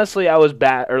 Honestly, I was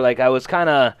I was kind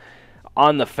of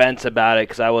on the fence about it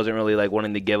because I wasn't really like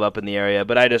wanting to give up in the area,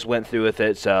 but I just went through with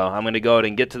it. So I'm going to go ahead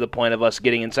and get to the point of us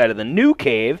getting inside of the new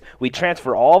cave. We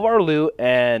transfer all of our loot,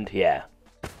 and yeah.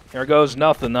 Here goes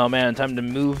nothing though, man. Time to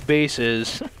move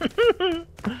bases.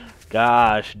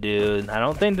 Gosh, dude. I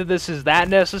don't think that this is that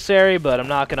necessary, but I'm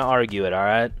not going to argue it,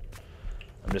 alright?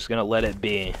 I'm just going to let it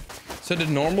be. So did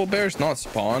normal bears not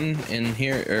spawn in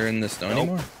here or in the snow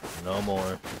anymore? No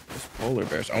more. Just polar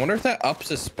bears. I wonder if that ups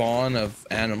the spawn of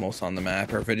animals on the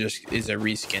map, or if it just is a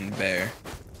reskinned bear.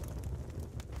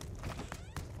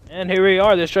 And here we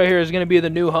are. This right here is going to be the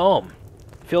new home.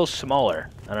 Feels smaller.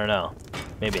 I don't know.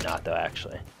 Maybe not, though,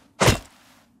 actually.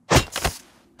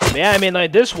 Yeah, I mean,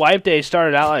 like, this wipe day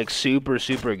started out, like, super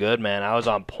good, man. I was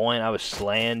on point. I was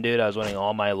slaying, dude. I was winning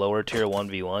all my lower tier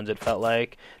 1v1s, it felt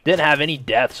like. Didn't have any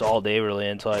deaths all day, really,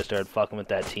 until I started fucking with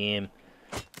that team.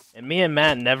 And me and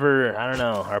Matt never, I don't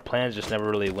know, our plans just never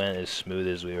really went as smooth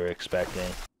as we were expecting.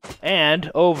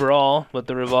 And overall, with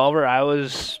the revolver, I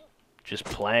was just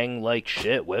playing like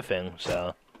shit, whiffing,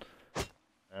 so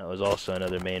that was also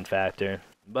another main factor.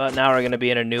 But now we're going to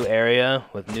be in a new area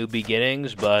with new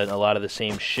beginnings, but a lot of the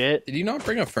same shit. Did you not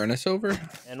bring a furnace over?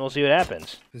 And we'll see what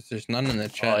happens. Because there's none in the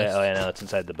chest. Oh yeah, no, it's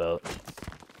inside the boat.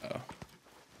 Oh.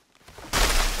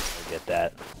 We'll get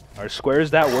that. Are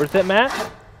squares that worth it, Matt?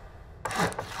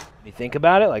 When you think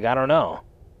about it, like, I don't know.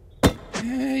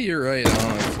 Yeah, you're right,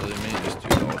 honestly. Maybe just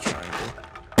do all triangle.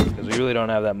 Because we really don't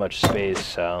have that much space,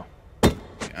 so.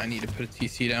 I need to put a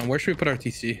TC down. Where should we put our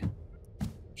TC?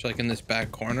 Just like in this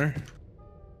back corner?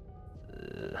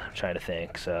 I'm trying to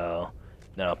think, so.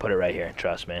 No, I'll put it right here,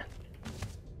 trust me.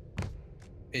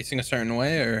 Facing a certain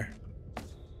way, or?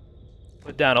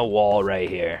 Put down a wall right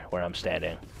here where I'm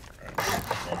standing.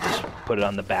 And just put it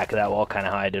on the back of that wall, kind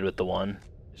of how I did with the one.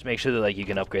 Just make sure that, like, you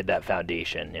can upgrade that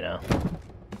foundation, you know?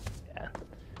 Yeah.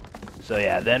 So,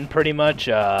 yeah, then pretty much,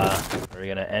 we're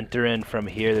gonna enter in from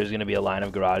here. There's gonna be a line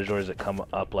of garage doors that come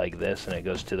up like this, and it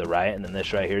goes to the right, and then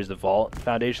this right here is the vault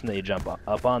foundation that you jump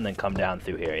up on, then come down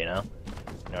through here, you know?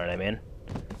 You know what I mean?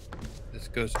 This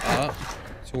goes up.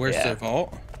 So where's the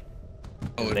vault?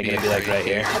 Oh, Is it gonna be like right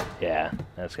here? Yeah,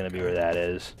 that's gonna be where that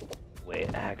is.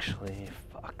 Wait, actually,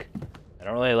 fuck. I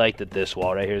don't really like that this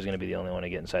wall right here is gonna be the only one to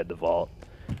get inside the vault.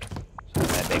 So I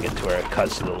might make it to where it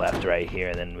cuts to the left right here,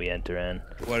 and then we enter in.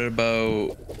 What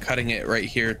about cutting it right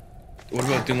here? What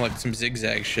about doing like some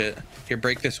zigzag shit? Here,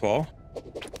 break this wall.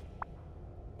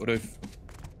 What if?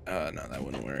 No, that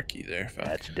wouldn't work either. Fuck.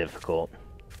 That's difficult.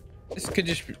 This could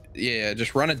just, yeah,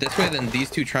 just run it this way. Then these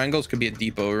two triangles could be a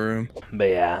depot room. But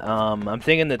yeah, I'm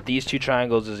thinking that these two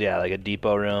triangles is, yeah, like a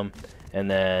depot room.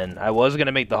 And then I was going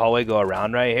to make the hallway go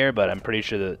around right here, but I'm pretty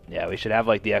sure that, yeah, we should have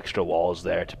like the extra walls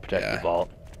there to protect the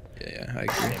vault. Yeah, I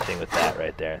agree. Same thing with that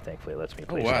right there. Thankfully, it lets me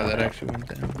place Oh, wow, it on that actually went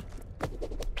down.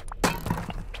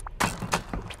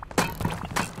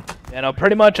 And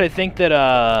pretty much I think that,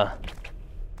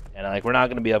 and like we're not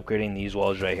going to be upgrading these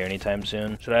walls right here anytime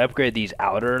soon. Should I upgrade these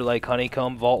outer like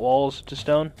honeycomb vault walls to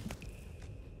stone?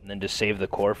 And then just save the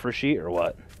core for sheet or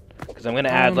what? Because I'm going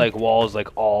to add like walls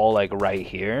like all like right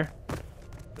here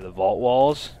for the vault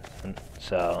walls. And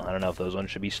so I don't know if those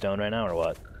ones should be stone right now or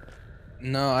what.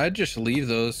 No, I'd just leave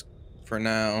those for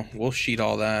now. We'll sheet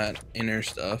all that inner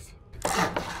stuff.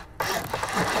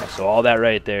 Yeah, so all that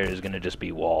right there is going to just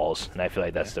be walls. And I feel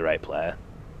like that's the right play.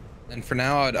 And for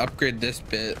now, I'd upgrade this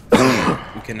bit so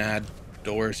we can add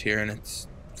doors here and it's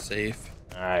safe.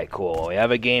 Alright, cool. We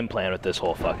have a game plan with this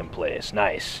whole fucking place.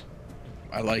 Nice.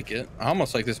 I like it. I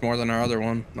almost like this more than our other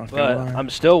one. Not But gonna lie. I'm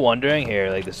still wondering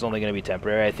here, like this is only going to be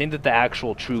temporary. I think that the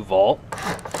actual true vault,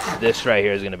 this right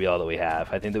here is going to be all that we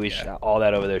have. I think that we should, all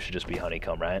that over there should just be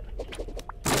honeycomb, right?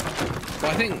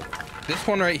 Well, I think this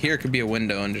one right here could be a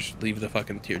window and just leave the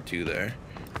fucking tier 2 there.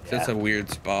 That's a weird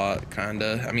spot,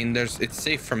 kinda. I mean, it's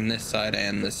safe from this side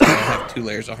and this side. I have 2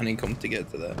 layers of honeycomb to get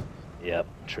to that. Yep,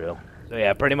 true. So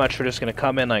yeah, pretty much we're just gonna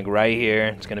come in like right here.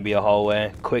 It's gonna be a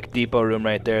hallway, quick depot room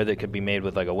right there that could be made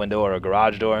with like a window or a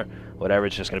garage door, whatever.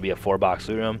 It's just gonna be a 4-box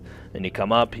loot room. Then you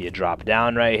come up, you drop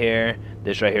down right here.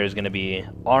 This right here is gonna be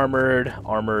armored,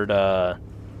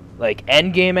 like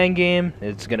end game.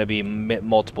 It's gonna be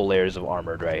multiple layers of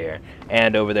armored right here,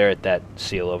 and over there at that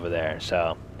seal over there.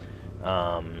 So.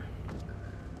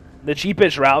 The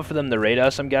cheapest route for them to raid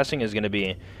us, I'm guessing, is going to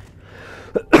be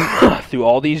through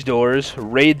all these doors,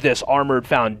 raid this armored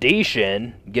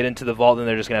foundation, get into the vault, and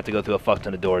they're just going to have to go through a fuck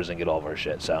ton of doors and get all of our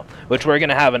shit. So, which we're going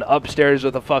to have an upstairs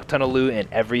with a fuck ton of loot and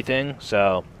everything.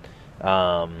 So,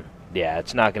 yeah,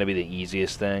 it's not going to be the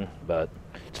easiest thing, but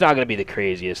it's not going to be the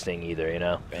craziest thing either, you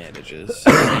know? Bandages.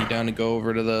 Are you down to go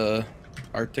over to the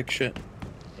Arctic shit?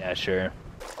 Yeah, sure.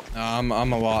 I'm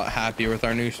a lot happier with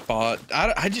our new spot.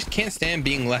 I just can't stand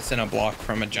being less than a block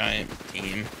from a giant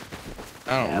team.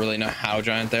 I don't really know how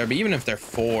giant they are, but even if they're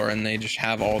 4 and they just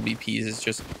have all BPs, it's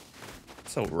just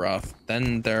so rough.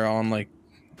 Then they're on like,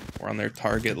 we're on their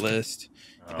target list.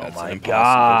 Oh my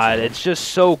god, it's just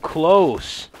so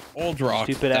close. Old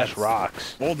rocks. Stupid ass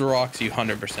rocks. Old rocks, you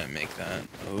 100% make that.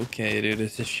 Okay, dude,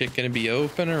 is this shit gonna be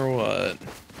open or what?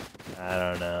 I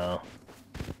don't know.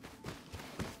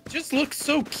 Just looks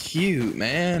so cute,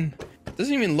 man.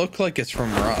 Doesn't even look like it's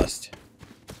from Rust.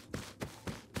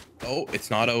 Oh, it's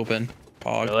not open.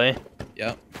 Pog. Really?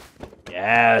 Yep.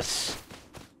 Yes.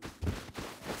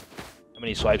 How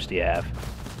many swipes do you have?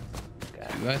 Okay.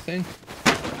 2, I think.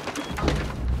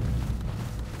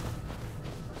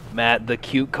 Matt, the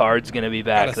cute card's gonna be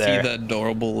back Gotta there. see the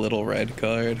adorable little red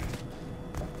card.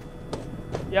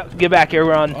 Yep, get back here,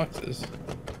 we're on. Boxes.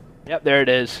 Yep, there it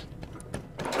is.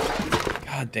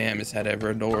 God damn, is that ever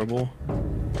adorable?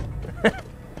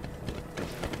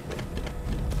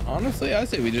 Honestly, I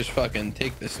say we just fucking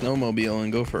take the snowmobile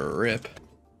and go for a rip.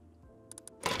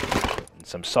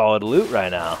 Some solid loot right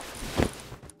now.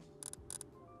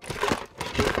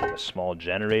 A small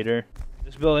generator.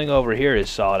 This building over here is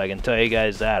solid, I can tell you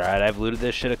guys that, alright? I've looted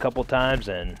this shit a couple times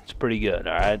and it's pretty good,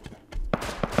 alright?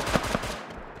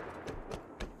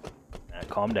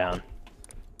 Calm down.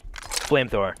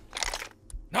 Flamethrower.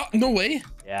 No way.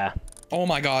 Yeah. Oh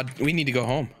my god, we need to go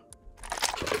home.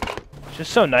 It's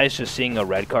just so nice just seeing a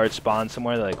red card spawn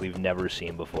somewhere that like we've never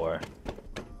seen before.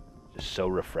 Just so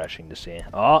refreshing to see.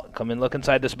 Oh, come and look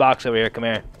inside this box over here. Come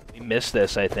here. We missed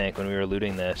this, I think, when we were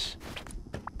looting this.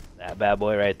 That bad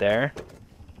boy right there.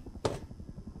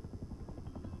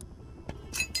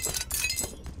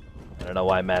 I don't know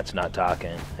why Matt's not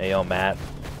talking. Hey, yo, Matt.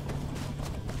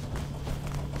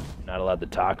 Not allowed to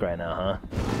talk right now, huh?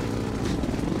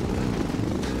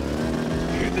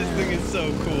 Dude, this thing is so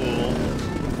cool.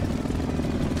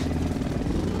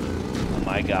 Oh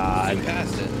my god. Zoom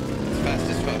past it. It's fast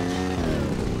as fuck.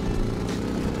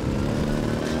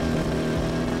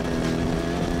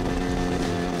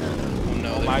 Oh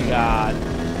no. Oh my god.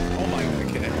 Oh my god,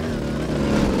 okay.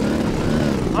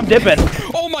 I'm dipping.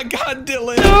 Oh my god,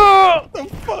 Dylan! No! What the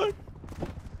fuck?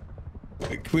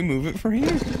 Wait, can we move it from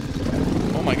here?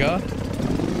 Oh my god.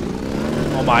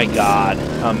 Oh my god.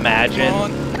 Imagine.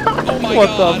 Oh my What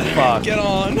god. the fuck? Get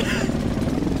on.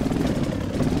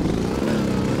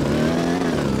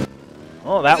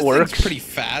 Oh, that This works. thing's pretty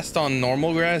fast on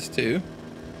normal grass too.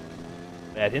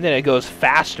 Yeah, I think that it goes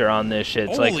faster on this shit.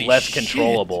 It's Holy like less shit.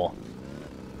 controllable.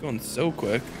 Going so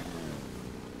quick.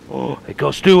 Oh, it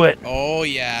goes through it. Oh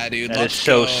yeah, dude. That Let's is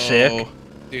so go. sick.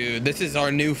 Dude, this is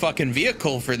our new fucking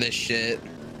vehicle for this shit.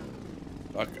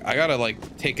 Fuck, I gotta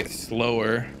like take it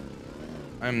slower.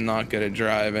 I'm not good at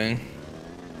driving.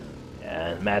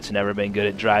 Yeah, Matt's never been good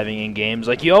at driving in games.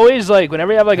 Like, you always, like,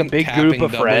 whenever you have, like, a I'm big group tapping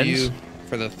of friends. W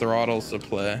for the throttles to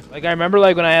play. Like, I remember,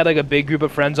 like, when I had, like, a big group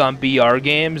of friends on BR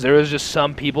games, there was just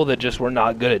some people that just were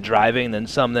not good at driving, and then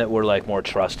some that were, like, more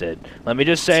trusted. Let me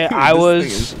just say, Dude, I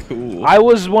this thing is cool. I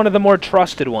was one of the more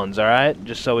trusted ones, alright?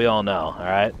 Just so we all know,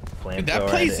 alright? Dude, that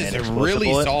place is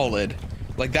really solid.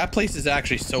 Like, that place is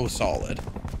actually so solid.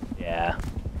 Yeah.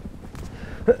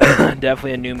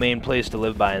 Definitely a new main place to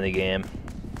live by in the game.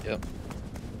 Yep.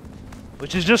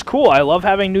 Which is just cool. I love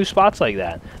having new spots like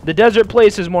that. The desert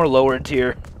place is more lower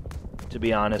tier, to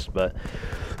be honest, but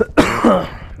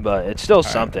but it's still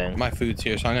something. Right, my food's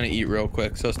here, so I'm gonna eat real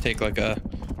quick. So let's take like a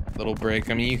little break.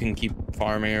 I mean, you can keep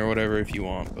farming or whatever if you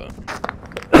want, but.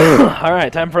 All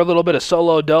right, time for a little bit of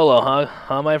solo dolo,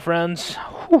 huh, my friends?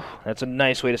 Whew, that's a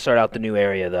nice way to start out the new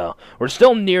area, though. We're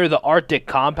still near the Arctic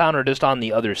compound, or just on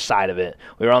the other side of it.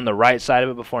 We were on the right side of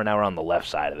it before, now we're on the left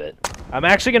side of it. I'm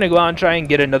actually going to go out and try and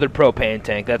get another propane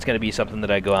tank. That's going to be something that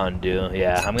I go out and do.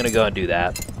 Yeah, I'm going to go and do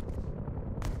that.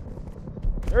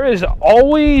 There is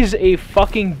always a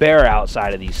fucking bear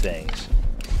outside of these things.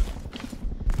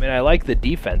 I mean, I like the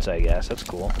defense, I guess. That's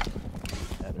cool.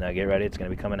 Now get ready, it's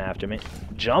going to be coming after me.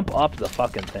 Jump up the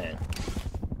fucking thing.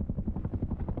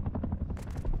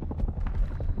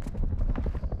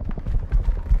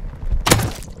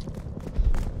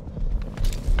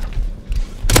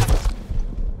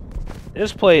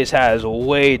 This place has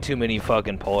way too many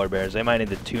fucking polar bears. They might need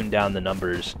to tune down the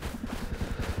numbers.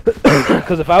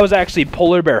 Because if I was actually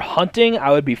polar bear hunting,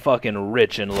 I would be fucking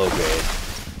rich in low grade.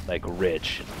 Like,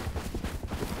 rich.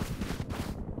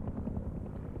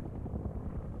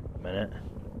 Minute.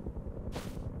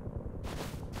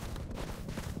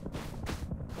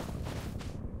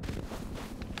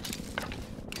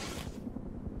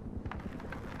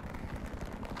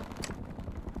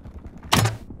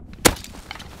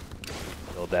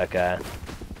 Killed that guy.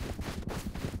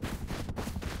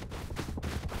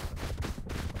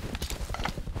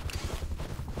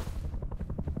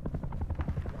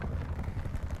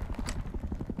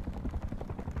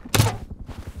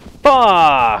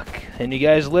 Fuck! And you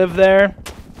guys live there?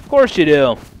 Of course you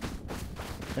do.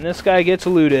 And this guy gets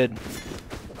looted.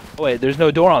 Oh, wait, there's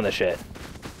no door on the shit.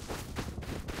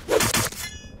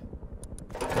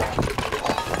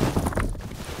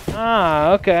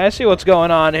 Ah, okay, I see what's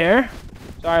going on here.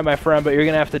 Sorry, my friend, but you're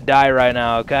gonna have to die right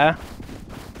now, okay?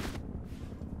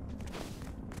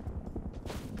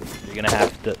 You're gonna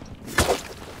have to...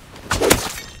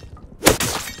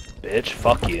 Bitch,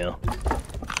 fuck you.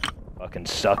 Fucking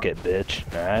suck it, bitch.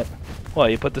 Alright. Well,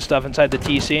 you put the stuff inside the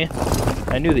TC?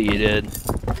 I knew that you did.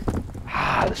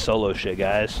 Ah, the solo shit,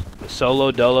 guys. The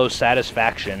solo dolo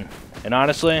satisfaction. And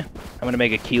honestly, I'm gonna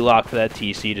make a key lock for that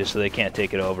TC just so they can't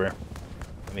take it over.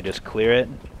 Let me just clear it.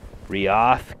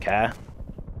 Reauth, okay.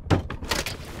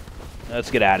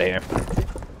 Let's get out of here.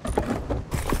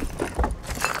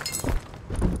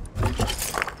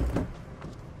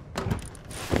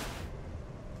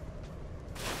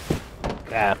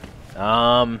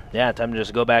 yeah, time to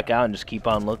just go back out and just keep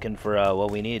on looking for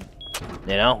what we need.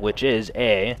 You know, which is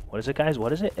a, what is it, guys?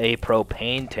 What is it? A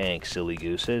propane tank, silly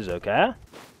gooses, okay?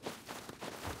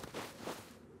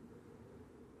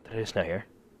 Did I just not hear?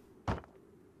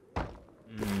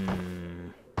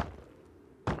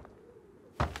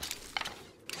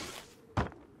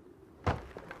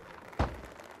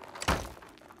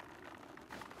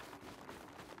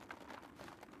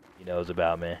 He knows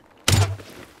about me.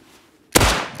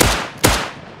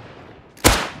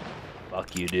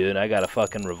 Fuck you, dude. I got a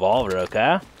fucking revolver,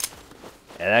 okay?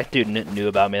 Yeah, that dude knew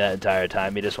about me that entire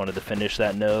time. He just wanted to finish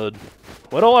that node.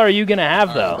 What all are you gonna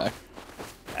have, though?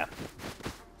 Yeah.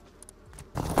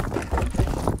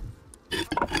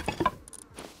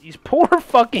 These poor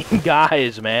fucking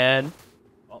guys, man.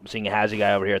 Oh, I'm seeing a Hazzy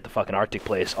guy over here at the fucking Arctic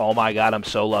place. Oh my god, I'm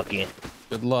so lucky.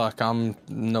 Good luck. I'm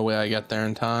no way I get there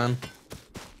in time.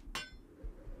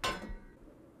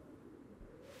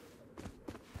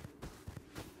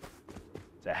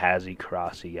 It's a Hazzy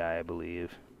Crossy guy, I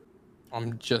believe.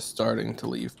 I'm just starting to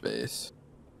leave base.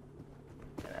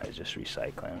 And I was just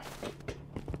recycling.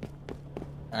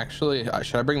 Actually,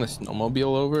 should I bring the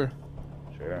snowmobile over?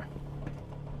 Sure.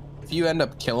 If you end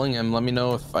up killing him, let me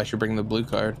know if I should bring the blue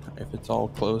card, if it's all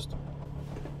closed.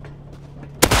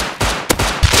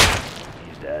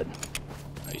 He's dead.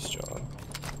 Nice job.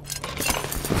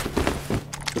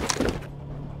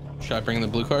 Should I bring the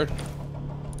blue card?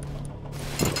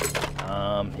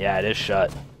 Yeah, it is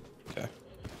shut. Okay.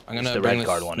 I'm gonna the bring red the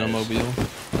card one is.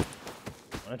 snowmobile.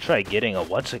 I'm gonna try getting a,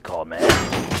 what's it called, man?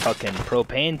 Fucking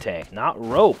propane tank, not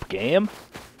rope, game.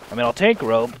 I mean, I'll take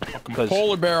rope, because...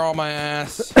 Polar bear on my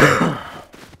ass.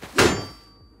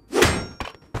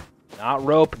 Not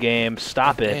rope, game.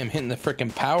 Stop it. Damn, hitting the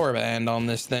freaking power band on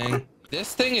this thing.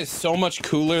 This thing is so much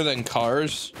cooler than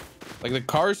cars. Like, the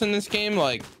cars in this game,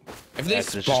 like, if they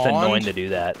spawned... It's just annoying to do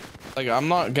that. Like, I'm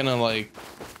not gonna, like,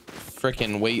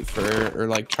 freaking wait for, or,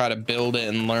 like, try to build it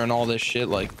and learn all this shit.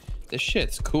 Like, this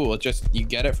shit's cool. It just, you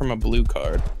get it from a blue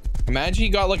card. Imagine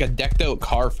you got, like, a decked out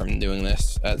car from doing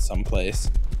this at some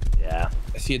place. Yeah.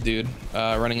 I see a dude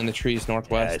running in the trees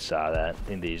northwest. Yeah, I saw that. I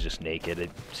think that he's just naked.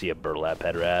 I see a burlap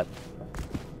head rat.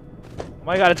 Oh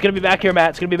my god, it's gonna be back here, Matt.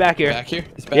 It's gonna be back here. Back here?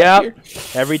 It's back here?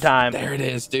 Every time. There it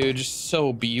is, dude. Just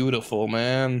so beautiful,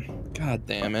 man. God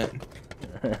damn it.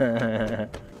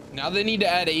 Now they need to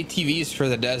add ATVs for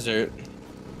the desert.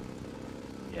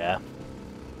 Yeah.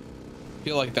 I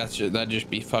feel like that'd just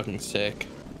be fucking sick.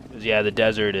 'Cause, yeah, the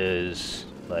desert is,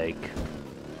 like,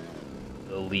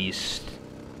 the least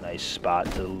nice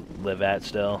spot to live at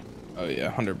still. Oh,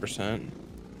 yeah, 100%.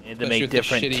 You need to make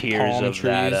different tiers of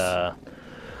that,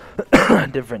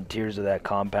 different tiers of that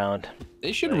compound.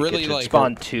 They should like, really, it should like...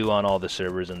 spawn 2 on all the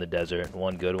servers in the desert.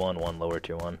 1 good one, 1 lower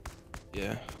tier one.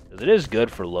 Yeah. 'Cause it is good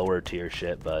for lower tier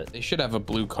shit, but... They should have a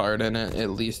blue card in it,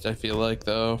 at least, I feel like,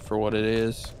 though, for what it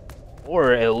is.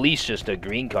 Or at least just a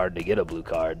green card to get a blue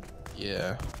card.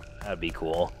 Yeah. That'd be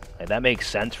cool. Like, that makes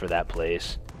sense for that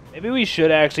place. Maybe we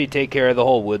should actually take care of the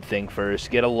whole wood thing first.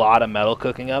 Get a lot of metal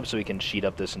cooking up so we can sheet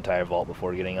up this entire vault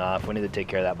before getting off. We need to take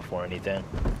care of that before anything.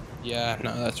 Yeah,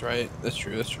 no, that's right. That's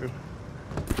true, that's true.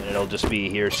 And it'll just be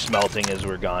here smelting as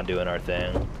we're gone doing our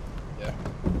thing. Yeah.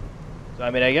 So,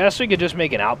 I mean, I guess we could just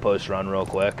make an outpost run real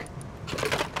quick. We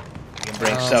can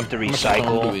bring stuff to How much stone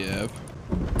recycle. do we have?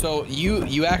 So,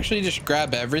 you actually just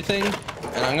grab everything,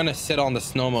 and I'm gonna sit on the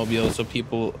snowmobile so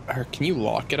people... Or can you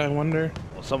lock it, I wonder?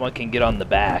 Well, someone can get on the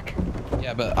back.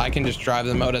 Yeah, but I can just drive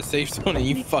them out of safe zone and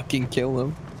you fucking kill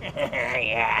them.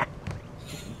 Yeah.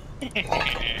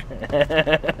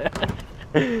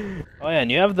 Oh, yeah,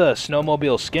 and you have the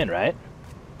snowmobile skin, right?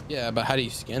 Yeah, but how do you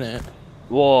skin it?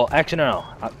 Well, actually, no.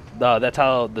 That's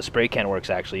how the spray can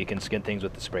works, actually. You can skin things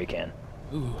with the spray can.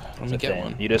 Ooh, let That's me a get thing.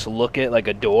 one. You just look at, like,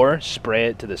 a door, spray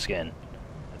it to the skin.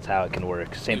 That's how it can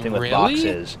work. Same thing with Really?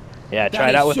 boxes. Yeah, try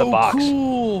it out with a box.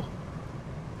 Cool.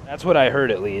 That's what I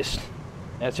heard, at least.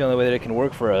 That's the only way that it can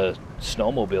work for a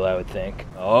snowmobile, I would think.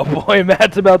 Oh, boy,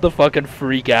 Matt's about to fucking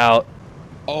freak out.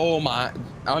 Oh, my...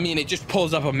 I mean, it just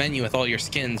pulls up a menu with all your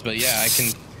skins, but yeah, I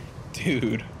can...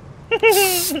 Dude.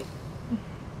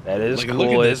 That is Like, look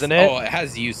cool, at this. isn't it? Oh, it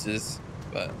has uses,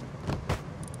 but...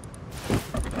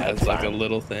 That's like a fine.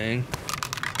 little thing.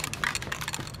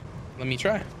 Let me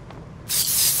try.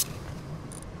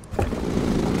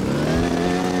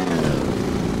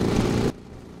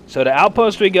 So to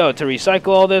Outpost we go to recycle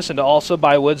all this and to also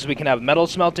buy wood so we can have metal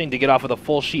smelting to get off with a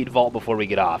full sheet vault before we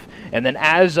get off. And then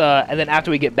after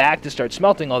we get back to start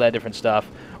smelting all that different stuff,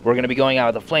 we're going to be going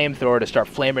out with a flamethrower to start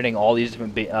flaming all these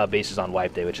different bases on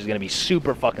Wipe Day, which is going to be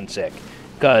super fucking sick.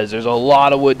 Because there's a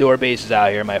lot of wood door bases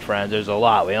out here, my friends. There's a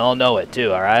lot. We all know it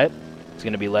too, alright? It's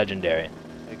going to be legendary.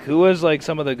 who was like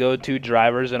some of the go-to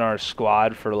drivers in our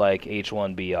squad for like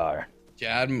H1BR?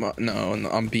 Jad, no,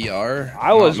 on BR.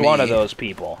 I was not one me. of those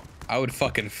people. I would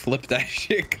fucking flip that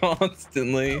shit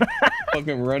constantly.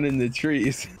 Fucking run in the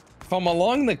trees. If I'm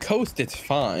along the coast, it's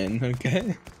fine,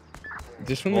 okay?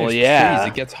 Just when there's trees,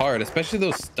 it gets hard, especially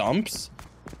those stumps.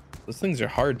 Those things are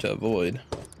hard to avoid.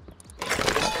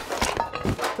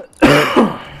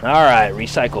 Alright,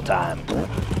 recycle time.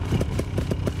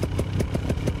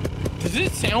 Does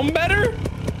it sound better?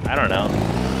 I don't know.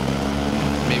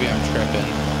 Maybe I'm tripping.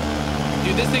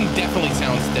 Dude, this thing definitely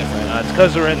sounds different. It's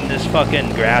because we're in this fucking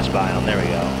grass biome. There we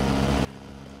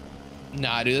go.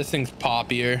 Nah, dude, this thing's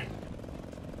poppier.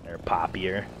 They're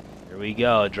poppier. Here we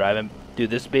go, driving.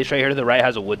 Dude, this base right here to the right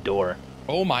has a wood door.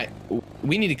 Oh my.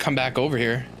 We need to come back over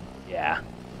here. Yeah.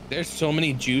 There's so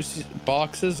many juice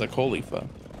boxes. Like, holy fuck.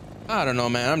 I don't know,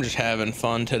 man. I'm just having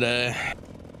fun today.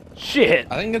 Shit.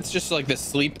 I think it's just like the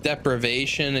sleep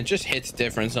deprivation. It just hits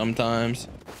different sometimes.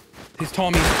 These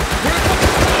Tommies.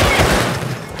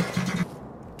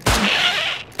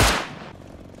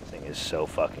 This thing is so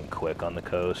fucking quick on the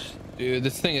coast. Dude,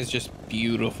 this thing is just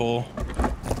beautiful.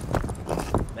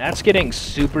 Matt's getting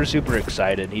super, super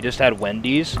excited. He just had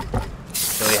Wendy's,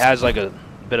 so he has like a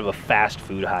bit of a fast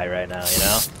food high right now, you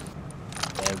know?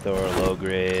 Flamethrower, low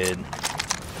grade.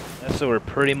 Yeah, so we're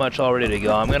pretty much all ready to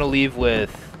go. I'm gonna leave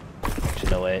with... Actually,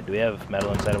 no, wait. Do we have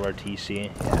metal inside of our TC?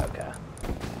 Yeah, okay.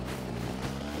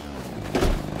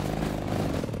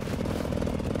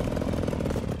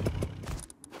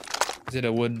 Is it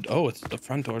a wood? Oh, it's the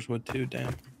front door's wood too.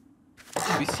 Damn.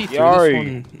 We see through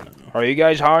Yari. this one. No. Are you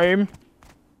guys home?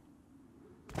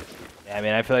 Yeah, I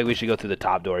mean, I feel like we should go through the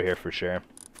top door here for sure.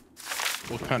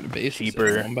 What kind of base? Cheaper.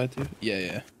 Is it? 1x2? Yeah,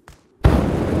 yeah.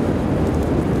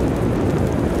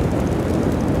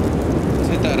 Let's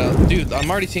hit that up. Dude,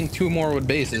 I'm already seeing 2 more wood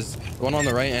bases. The one on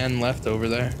the right and left over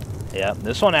there. Yeah,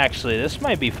 this one actually, this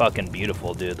might be fucking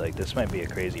beautiful, dude. Like, this might be a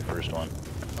crazy first one.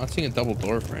 I'm not seeing a double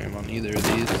door frame on either of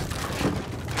these.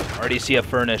 Already see a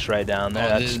furnace right down there.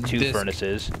 Oh, That's two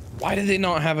furnaces. Why did they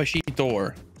not have a sheet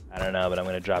door? I don't know, but I'm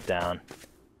gonna drop down.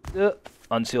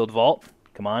 Unsealed vault.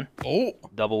 Come on. Oh.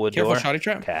 Double wood Careful, door. shoddy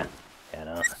trap. Okay. Yeah,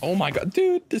 no. Oh my god,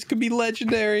 dude, this could be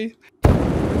legendary.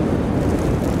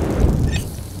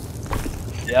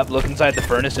 Yep, look inside the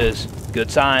furnaces. Good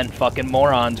sign. Fucking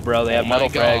morons, bro. They have metal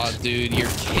frags. God, dude, you're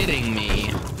kidding me.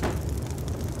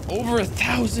 Over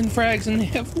 1,000 frags and they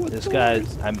have wood This doors.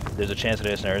 guy, there's a chance that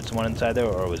I just nerded someone inside there,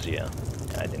 or was you?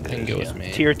 I think it was me.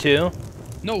 Tier 2.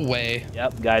 No way.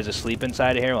 Yep, guy's asleep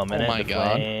inside of here. 1 minute. Oh my the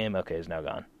god. flame. Okay, he's now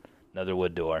gone. Another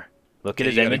wood door. Look at Okay,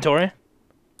 his you gotta- inventory.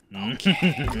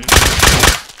 Okay.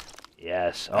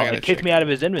 Yes. Oh, I gotta it kicked check. me out of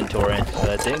his inventory, so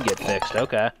that didn't get fixed.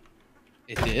 Okay.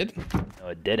 It did? No,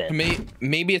 it didn't.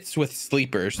 Maybe it's with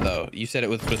sleepers, though. You said it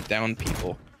was with down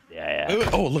people. Yeah, Wait, yeah.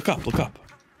 wait. Oh, look up, look up.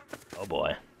 Oh,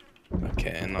 boy.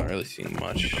 Okay, I'm not really seeing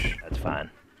much. That's fine.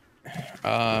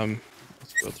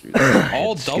 Let's go through this.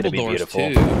 All It's gonna double be doors,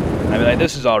 beautiful. too. I mean, like,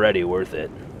 this is already worth it.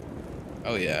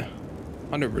 Oh, yeah.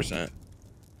 100%.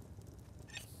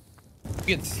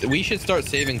 We should start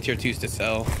saving tier 2s to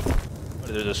sell.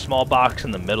 There's a small box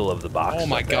in the middle of the box. Oh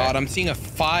my up there. god, I'm seeing a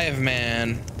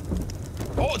 5-man.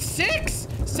 Oh, 6!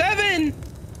 7!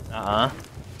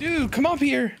 Dude, come up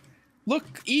here.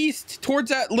 Look east towards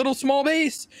that little small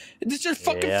base. Just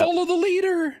fucking Yep. follow the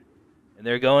leader. And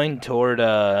they're going toward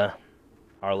our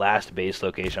last base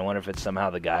location. I wonder if it's somehow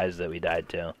the guys that we died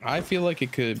to. I feel like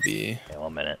it could be. Okay,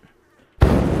 1 minute.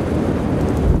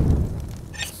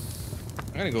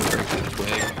 I'm gonna go break the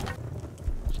twig.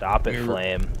 Stop it, We're-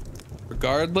 flame.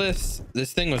 Regardless,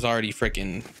 this thing was already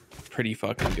freaking pretty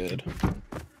fucking good.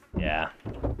 Yeah.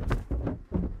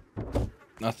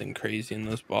 Nothing crazy in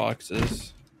those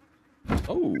boxes.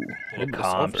 Oh, a little bit of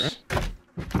Comps. sulfur.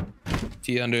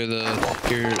 See under the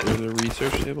here or the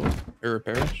research table or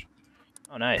repairs.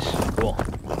 Oh, nice. Cool.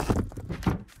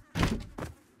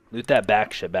 Loot that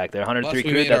back shit back there. 103 Plus, we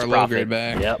crude, made that's our low profit. grade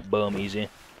back. Yep, boom, easy.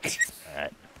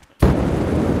 Alright.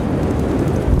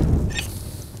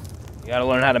 You gotta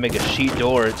learn how to make a sheet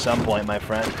door at some point, my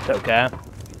friend. Okay?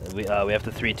 We have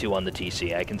to 3-2-1 the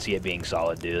TC. I can see it being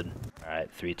solid, dude. Alright,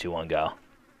 3-2-1, go.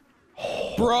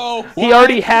 Bro, He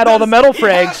already had all the metal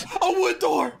frags. A wood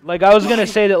door. Like, I was gonna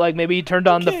say that, like, maybe he turned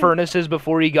on the furnaces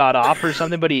before he got off or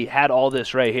something, but he had all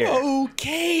this right here.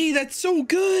 Okay, that's so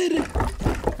good.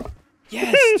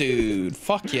 Yes, dude.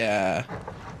 Fuck yeah.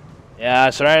 Yeah,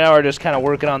 so right now we're just kind of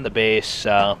working on the base.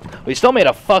 So we still made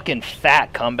a fucking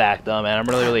fat comeback, though, man. I'm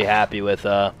really, really happy with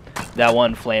that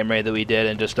one flame raid that we did,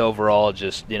 and just overall,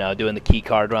 just, you know, doing the key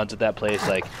card runs at that place.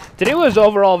 Like, today was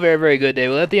overall a very, very good day.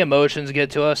 We let the emotions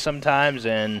get to us sometimes,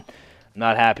 and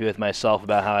Not happy with myself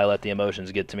about how I let the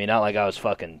emotions get to me. Not like I was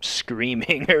fucking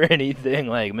screaming or anything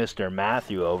like Mr.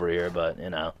 Matthew over here, but you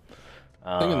know.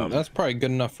 That's probably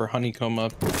good enough for honeycomb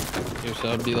up here,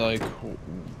 so I'd be like,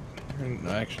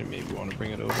 actually maybe want to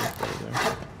bring it over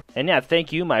further. And yeah,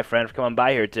 thank you, my friend, for coming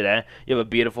by here today. You have a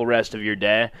beautiful rest of your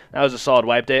day. That was a solid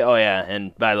wipe day. Oh, yeah,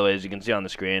 and by the way, as you can see on the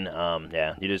screen,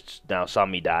 yeah, you just now saw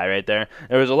me die right there.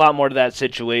 There was a lot more to that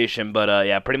situation, but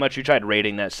yeah, pretty much we tried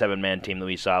raiding that 7-man team that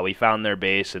we saw. We found their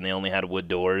base, and they only had wood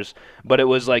doors, but it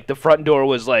was like the front door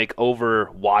was like over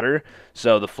water,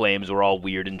 so the flames were all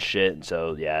weird and shit, and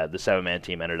so yeah, the 7-man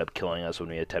team ended up killing us when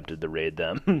we attempted to raid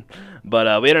them.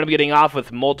 But we ended up getting off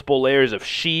with multiple layers of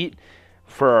sheet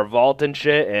for our vault and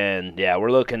shit, and yeah,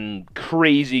 we're looking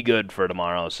crazy good for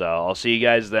tomorrow, so I'll see you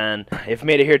guys then. If you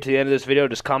made it here to the end of this video,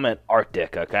 just comment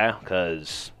Arctic, okay?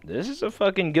 Because this is a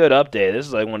fucking good update. This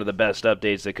is like one of the best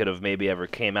updates that could have maybe ever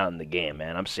came out in the game,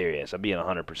 man. I'm serious. I'm being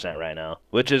 100% right now,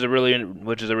 which is a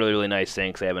really nice thing,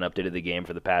 because they haven't updated the game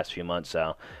for the past few months,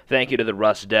 so thank you to the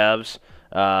Rust devs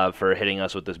for hitting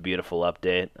us with this beautiful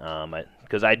update,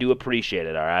 because I do appreciate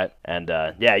it, alright? And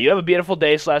yeah, you have a beautiful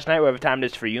day / night, whatever time it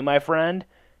is for you, my friend,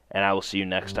 and I will see you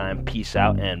next time. Peace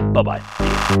out, and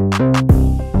bye-bye.